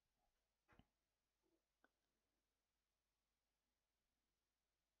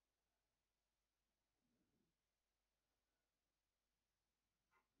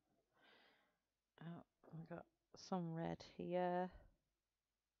 Oh, I've got some red here.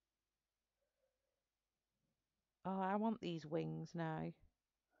 Oh, I want these wings now.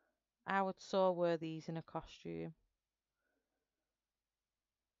 I would so wear these in a costume.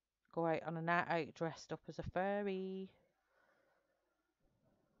 Go out on a night out dressed up as a fairy.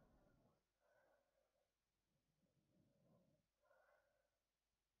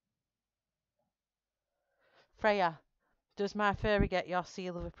 Freya, does my fairy get your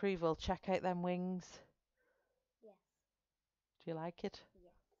seal of approval? Check out them wings. Yes. Do you like it?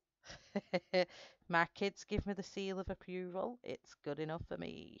 Yes. My kids give me the seal of approval. It's good enough for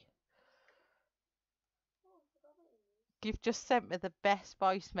me. Oh, I forgot what it is. You've just sent me the best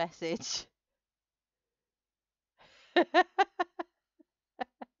voice message.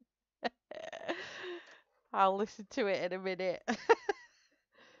 I'll listen to it in a minute.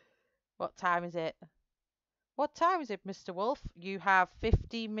 What time is it? What time is it, Mr. Wolf? You have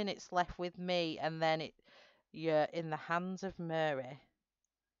 15 minutes left with me, and then you're in the hands of Mary.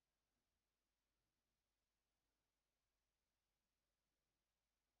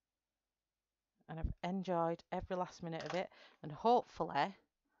 And I've enjoyed every last minute of it, and hopefully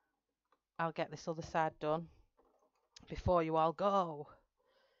I'll get this other side done before you all go.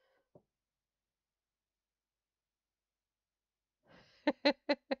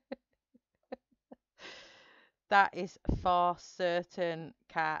 That is for certain,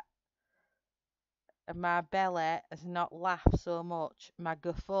 Cat. And my belly has not laughed so much. My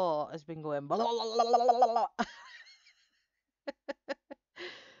guffaw has been going. Oh,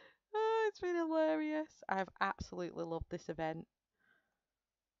 it's been hilarious. I've absolutely loved this event.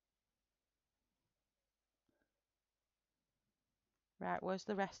 Right, where's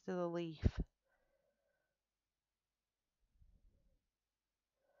the rest of the leaf?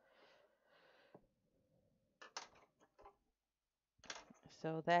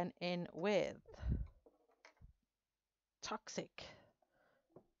 So then in with Toxic.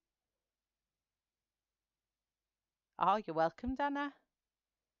 Oh, you're welcome, Dana.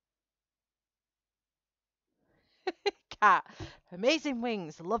 Cat. Amazing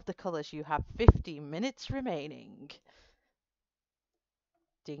wings. Love the colours. You have 15 minutes remaining.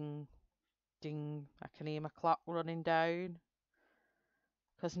 Ding, ding. I can hear my clock running down.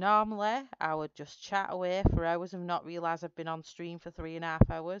 Because normally I would just chat away for hours and not realise I've been on stream for 3.5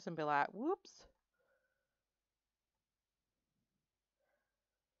 hours and be like, whoops.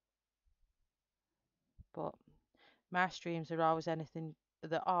 But my streams are always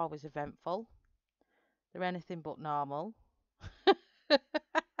they're always eventful. They're anything but normal.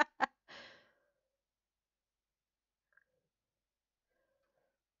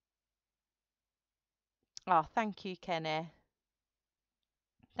 Oh, thank you, Kenny.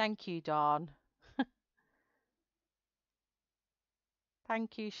 Thank you, Dawn.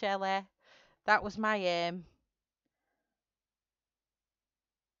 Thank you, Shelley. That was my aim.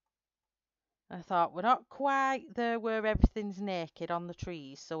 I thought we're not quite there where everything's naked on the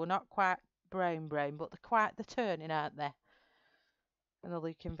trees, so we're not quite brown, but they're turning, aren't they? And they're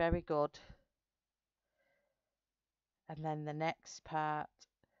looking very good. And then the next part,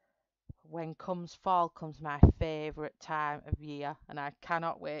 when comes fall, comes my favourite time of year, and I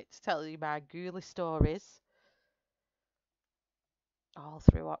cannot wait to tell you my ghoulie stories all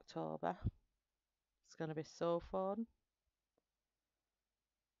through October. It's going to be so fun.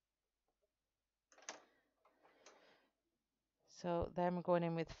 So then we're going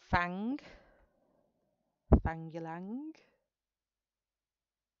in with FANG. Fangulang.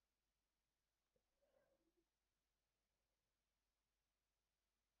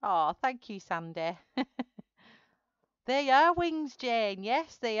 Oh, thank you, Sandy. They are wings, Jane.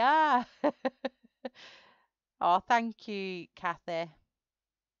 Yes, they are. Oh, thank you, Kathy.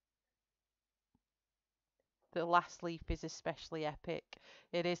 The last leaf is especially epic.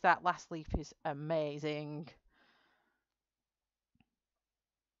 It is. That last leaf is amazing.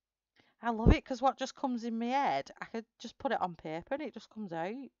 I love it because what just comes in my head, I could just put it on paper and it just comes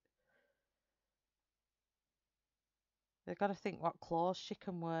out. They've got to think what clothes she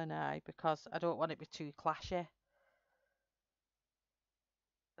can wear now because I don't want it to be too clashy.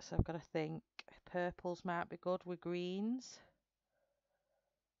 So I've got to think purples might be good with greens.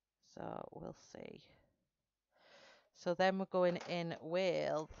 So we'll see. So then we're going in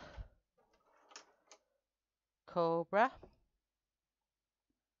with COBRA.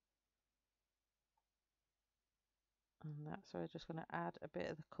 And that's where we're just going to add a bit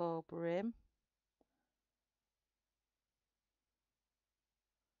of the COBRA in.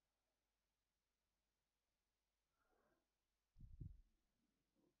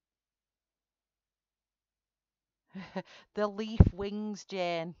 The leaf wings,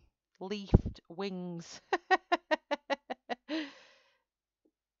 Jane. Leafed wings.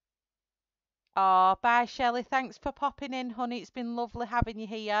 Oh, bye, Shelley. Thanks for popping in, honey. It's been lovely having you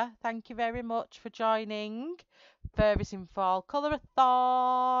here. Thank you very much for joining. Fairies in Fall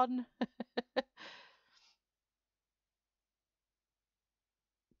Colorathon.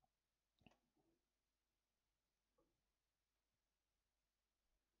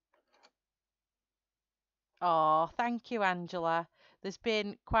 Oh, thank you, Angela. There's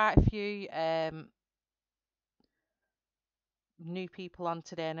been quite a few new people on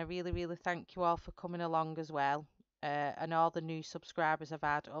today, and I really, really thank you all for coming along as well. And all the new subscribers I've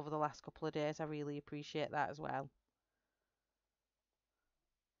had over the last couple of days. I really appreciate that as well.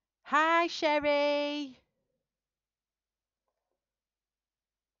 Hi, Sherry.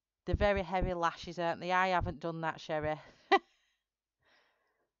 They're very heavy lashes, aren't they? I haven't done that, Sherry.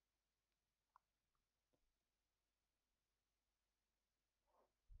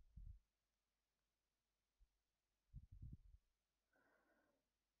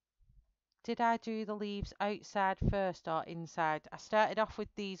 Did I do the leaves outside first or inside? I started off with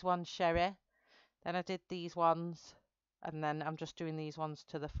these ones, Sherry. Then I did these ones. And then I'm just doing these ones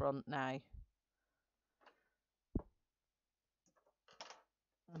to the front now.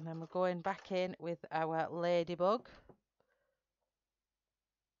 And then we're going back in with our ladybug.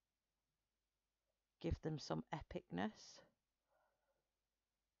 Give them some epicness.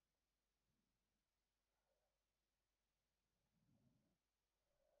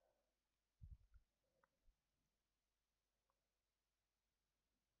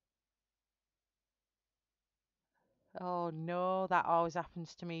 Oh no, that always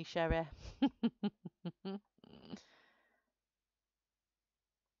happens to me, Sherry. I'm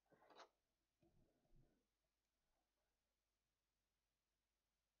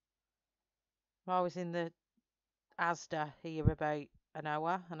always in the Asda here about an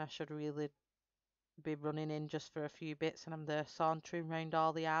hour, and I should really be running in just for a few bits, and I'm there sauntering round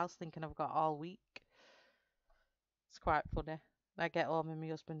all the aisles thinking I've got all week. It's quite funny. I get home and my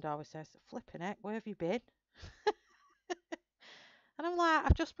husband always says, "Flipping heck, where have you been?" And I'm like,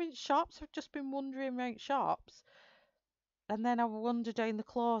 "I've just been shops, I've just been wandering around shops." And then I wander down the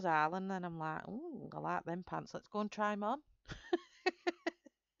clothes aisle, and then I'm like, "Ooh, I like them pants, let's go and try them on."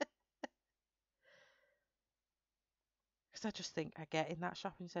 because I just think I get in that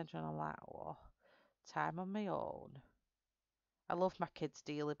shopping centre and I'm like, oh, time on my own. I love my kids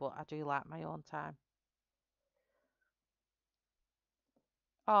dearly, but I do like my own time.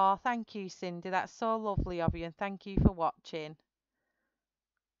 Oh, thank you, Cindy. That's so lovely of you, and thank you for watching.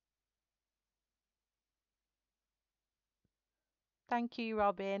 Thank you,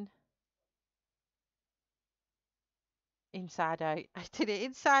 Robin. Inside out. I did it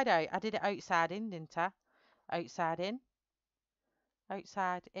inside out. I did it outside in, didn't I? Outside in.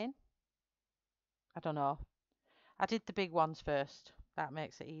 Outside in. I don't know. I did the big ones first. That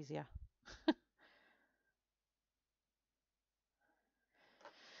makes it easier.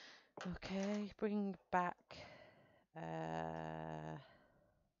 Okay, bring back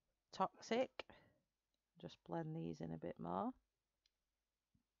Toxic. Just blend these in a bit more.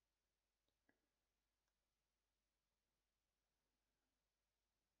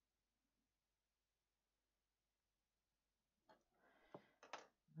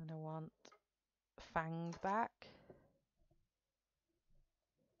 And I want FANG back.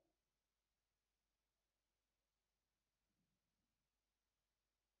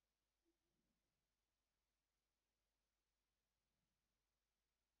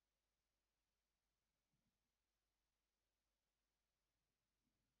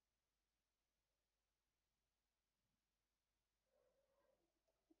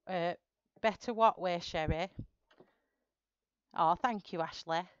 Better what way, Sherry? Oh, thank you,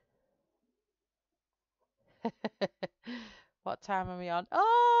 Ashley. What time are we on?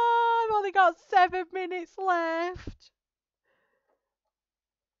 Oh, I've only got 7 minutes left.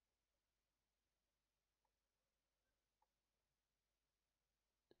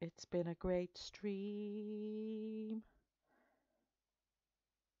 It's been a great stream.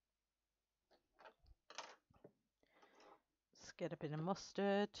 Let's get a bit of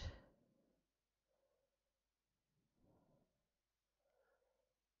mustard.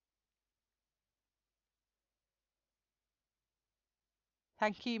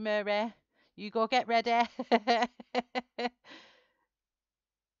 Thank you, Murray. You go get ready.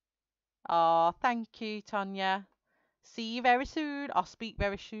 Oh, thank you, Tonya. See you very soon. I'll speak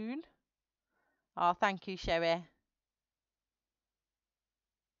very soon. Oh, thank you, Sherry.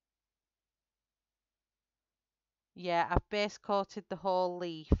 Yeah, I've base coated the whole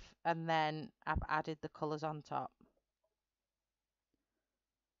leaf and then I've added the colours on top.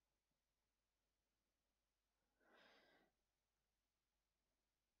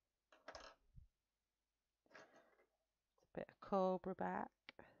 A bit of COBRA back.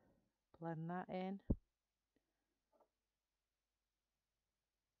 Blend that in.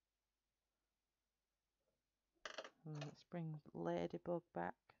 And let's bring Ladybug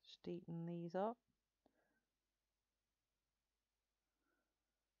back. Just eaten these up.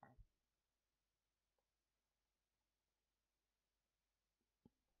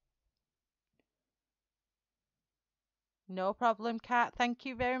 No problem, Kat. Thank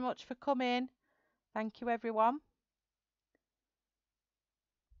you very much for coming. Thank you, everyone.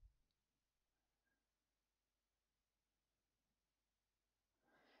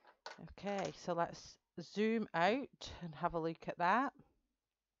 Okay, so let's zoom out and have a look at that.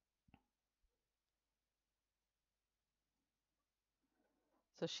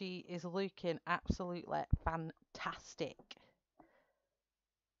 So she is looking absolutely fantastic.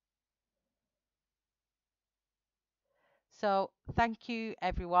 So thank you,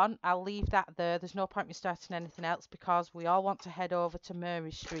 everyone. I'll leave that there. There's no point in starting anything else because we all want to head over to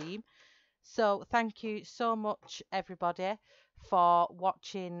Murray's stream. So thank you so much, everybody, for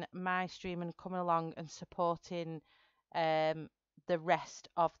watching my stream and coming along and supporting the rest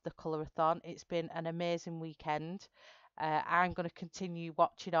of the Colorathon. It's been an amazing weekend. I'm going to continue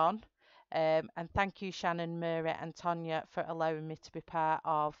watching on. And thank you, Shannon, Murray and Tonya, for allowing me to be part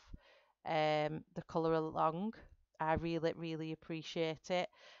of the Colour Along. I really, really appreciate it.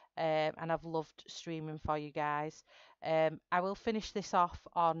 And I've loved streaming for you guys. I will finish this off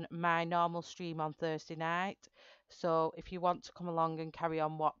on my normal stream on Thursday night. So if you want to come along and carry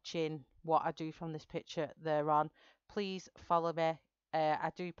on watching what I do from this picture thereon, please follow me. I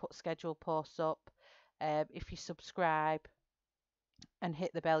do put scheduled posts up. If you subscribe and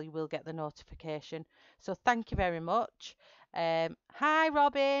hit the bell, you will get the notification. So thank you very much. Hi,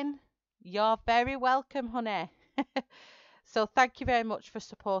 Robin. You're very welcome, honey. So thank you very much for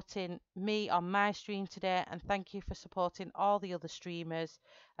supporting me on my stream today, and thank you for supporting all the other streamers,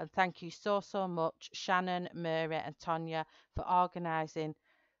 and thank you so much, Shannon, Murray and Tonya, for organising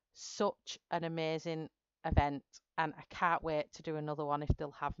such an amazing event, and I can't wait to do another one if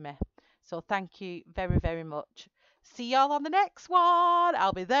they'll have me. So thank you very, very much. See y'all on the next one.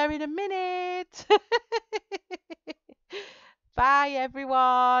 I'll be there in a minute. Bye,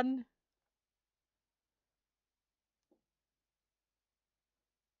 everyone.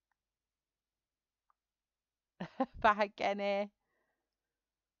 Bye, Kenny.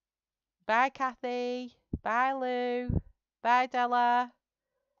 Bye, Kathy. Bye, Lou. Bye, Della.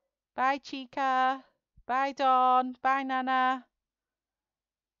 Bye, Chica. Bye, Dawn. Bye, Nana.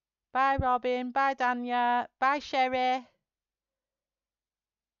 Bye, Robin. Bye, Danya. Bye, Sherry.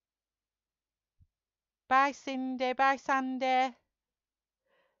 Bye, Cindy. Bye, Sandy.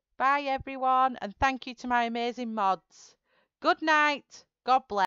 Bye, everyone. And thank you to my amazing mods. Good night. God bless.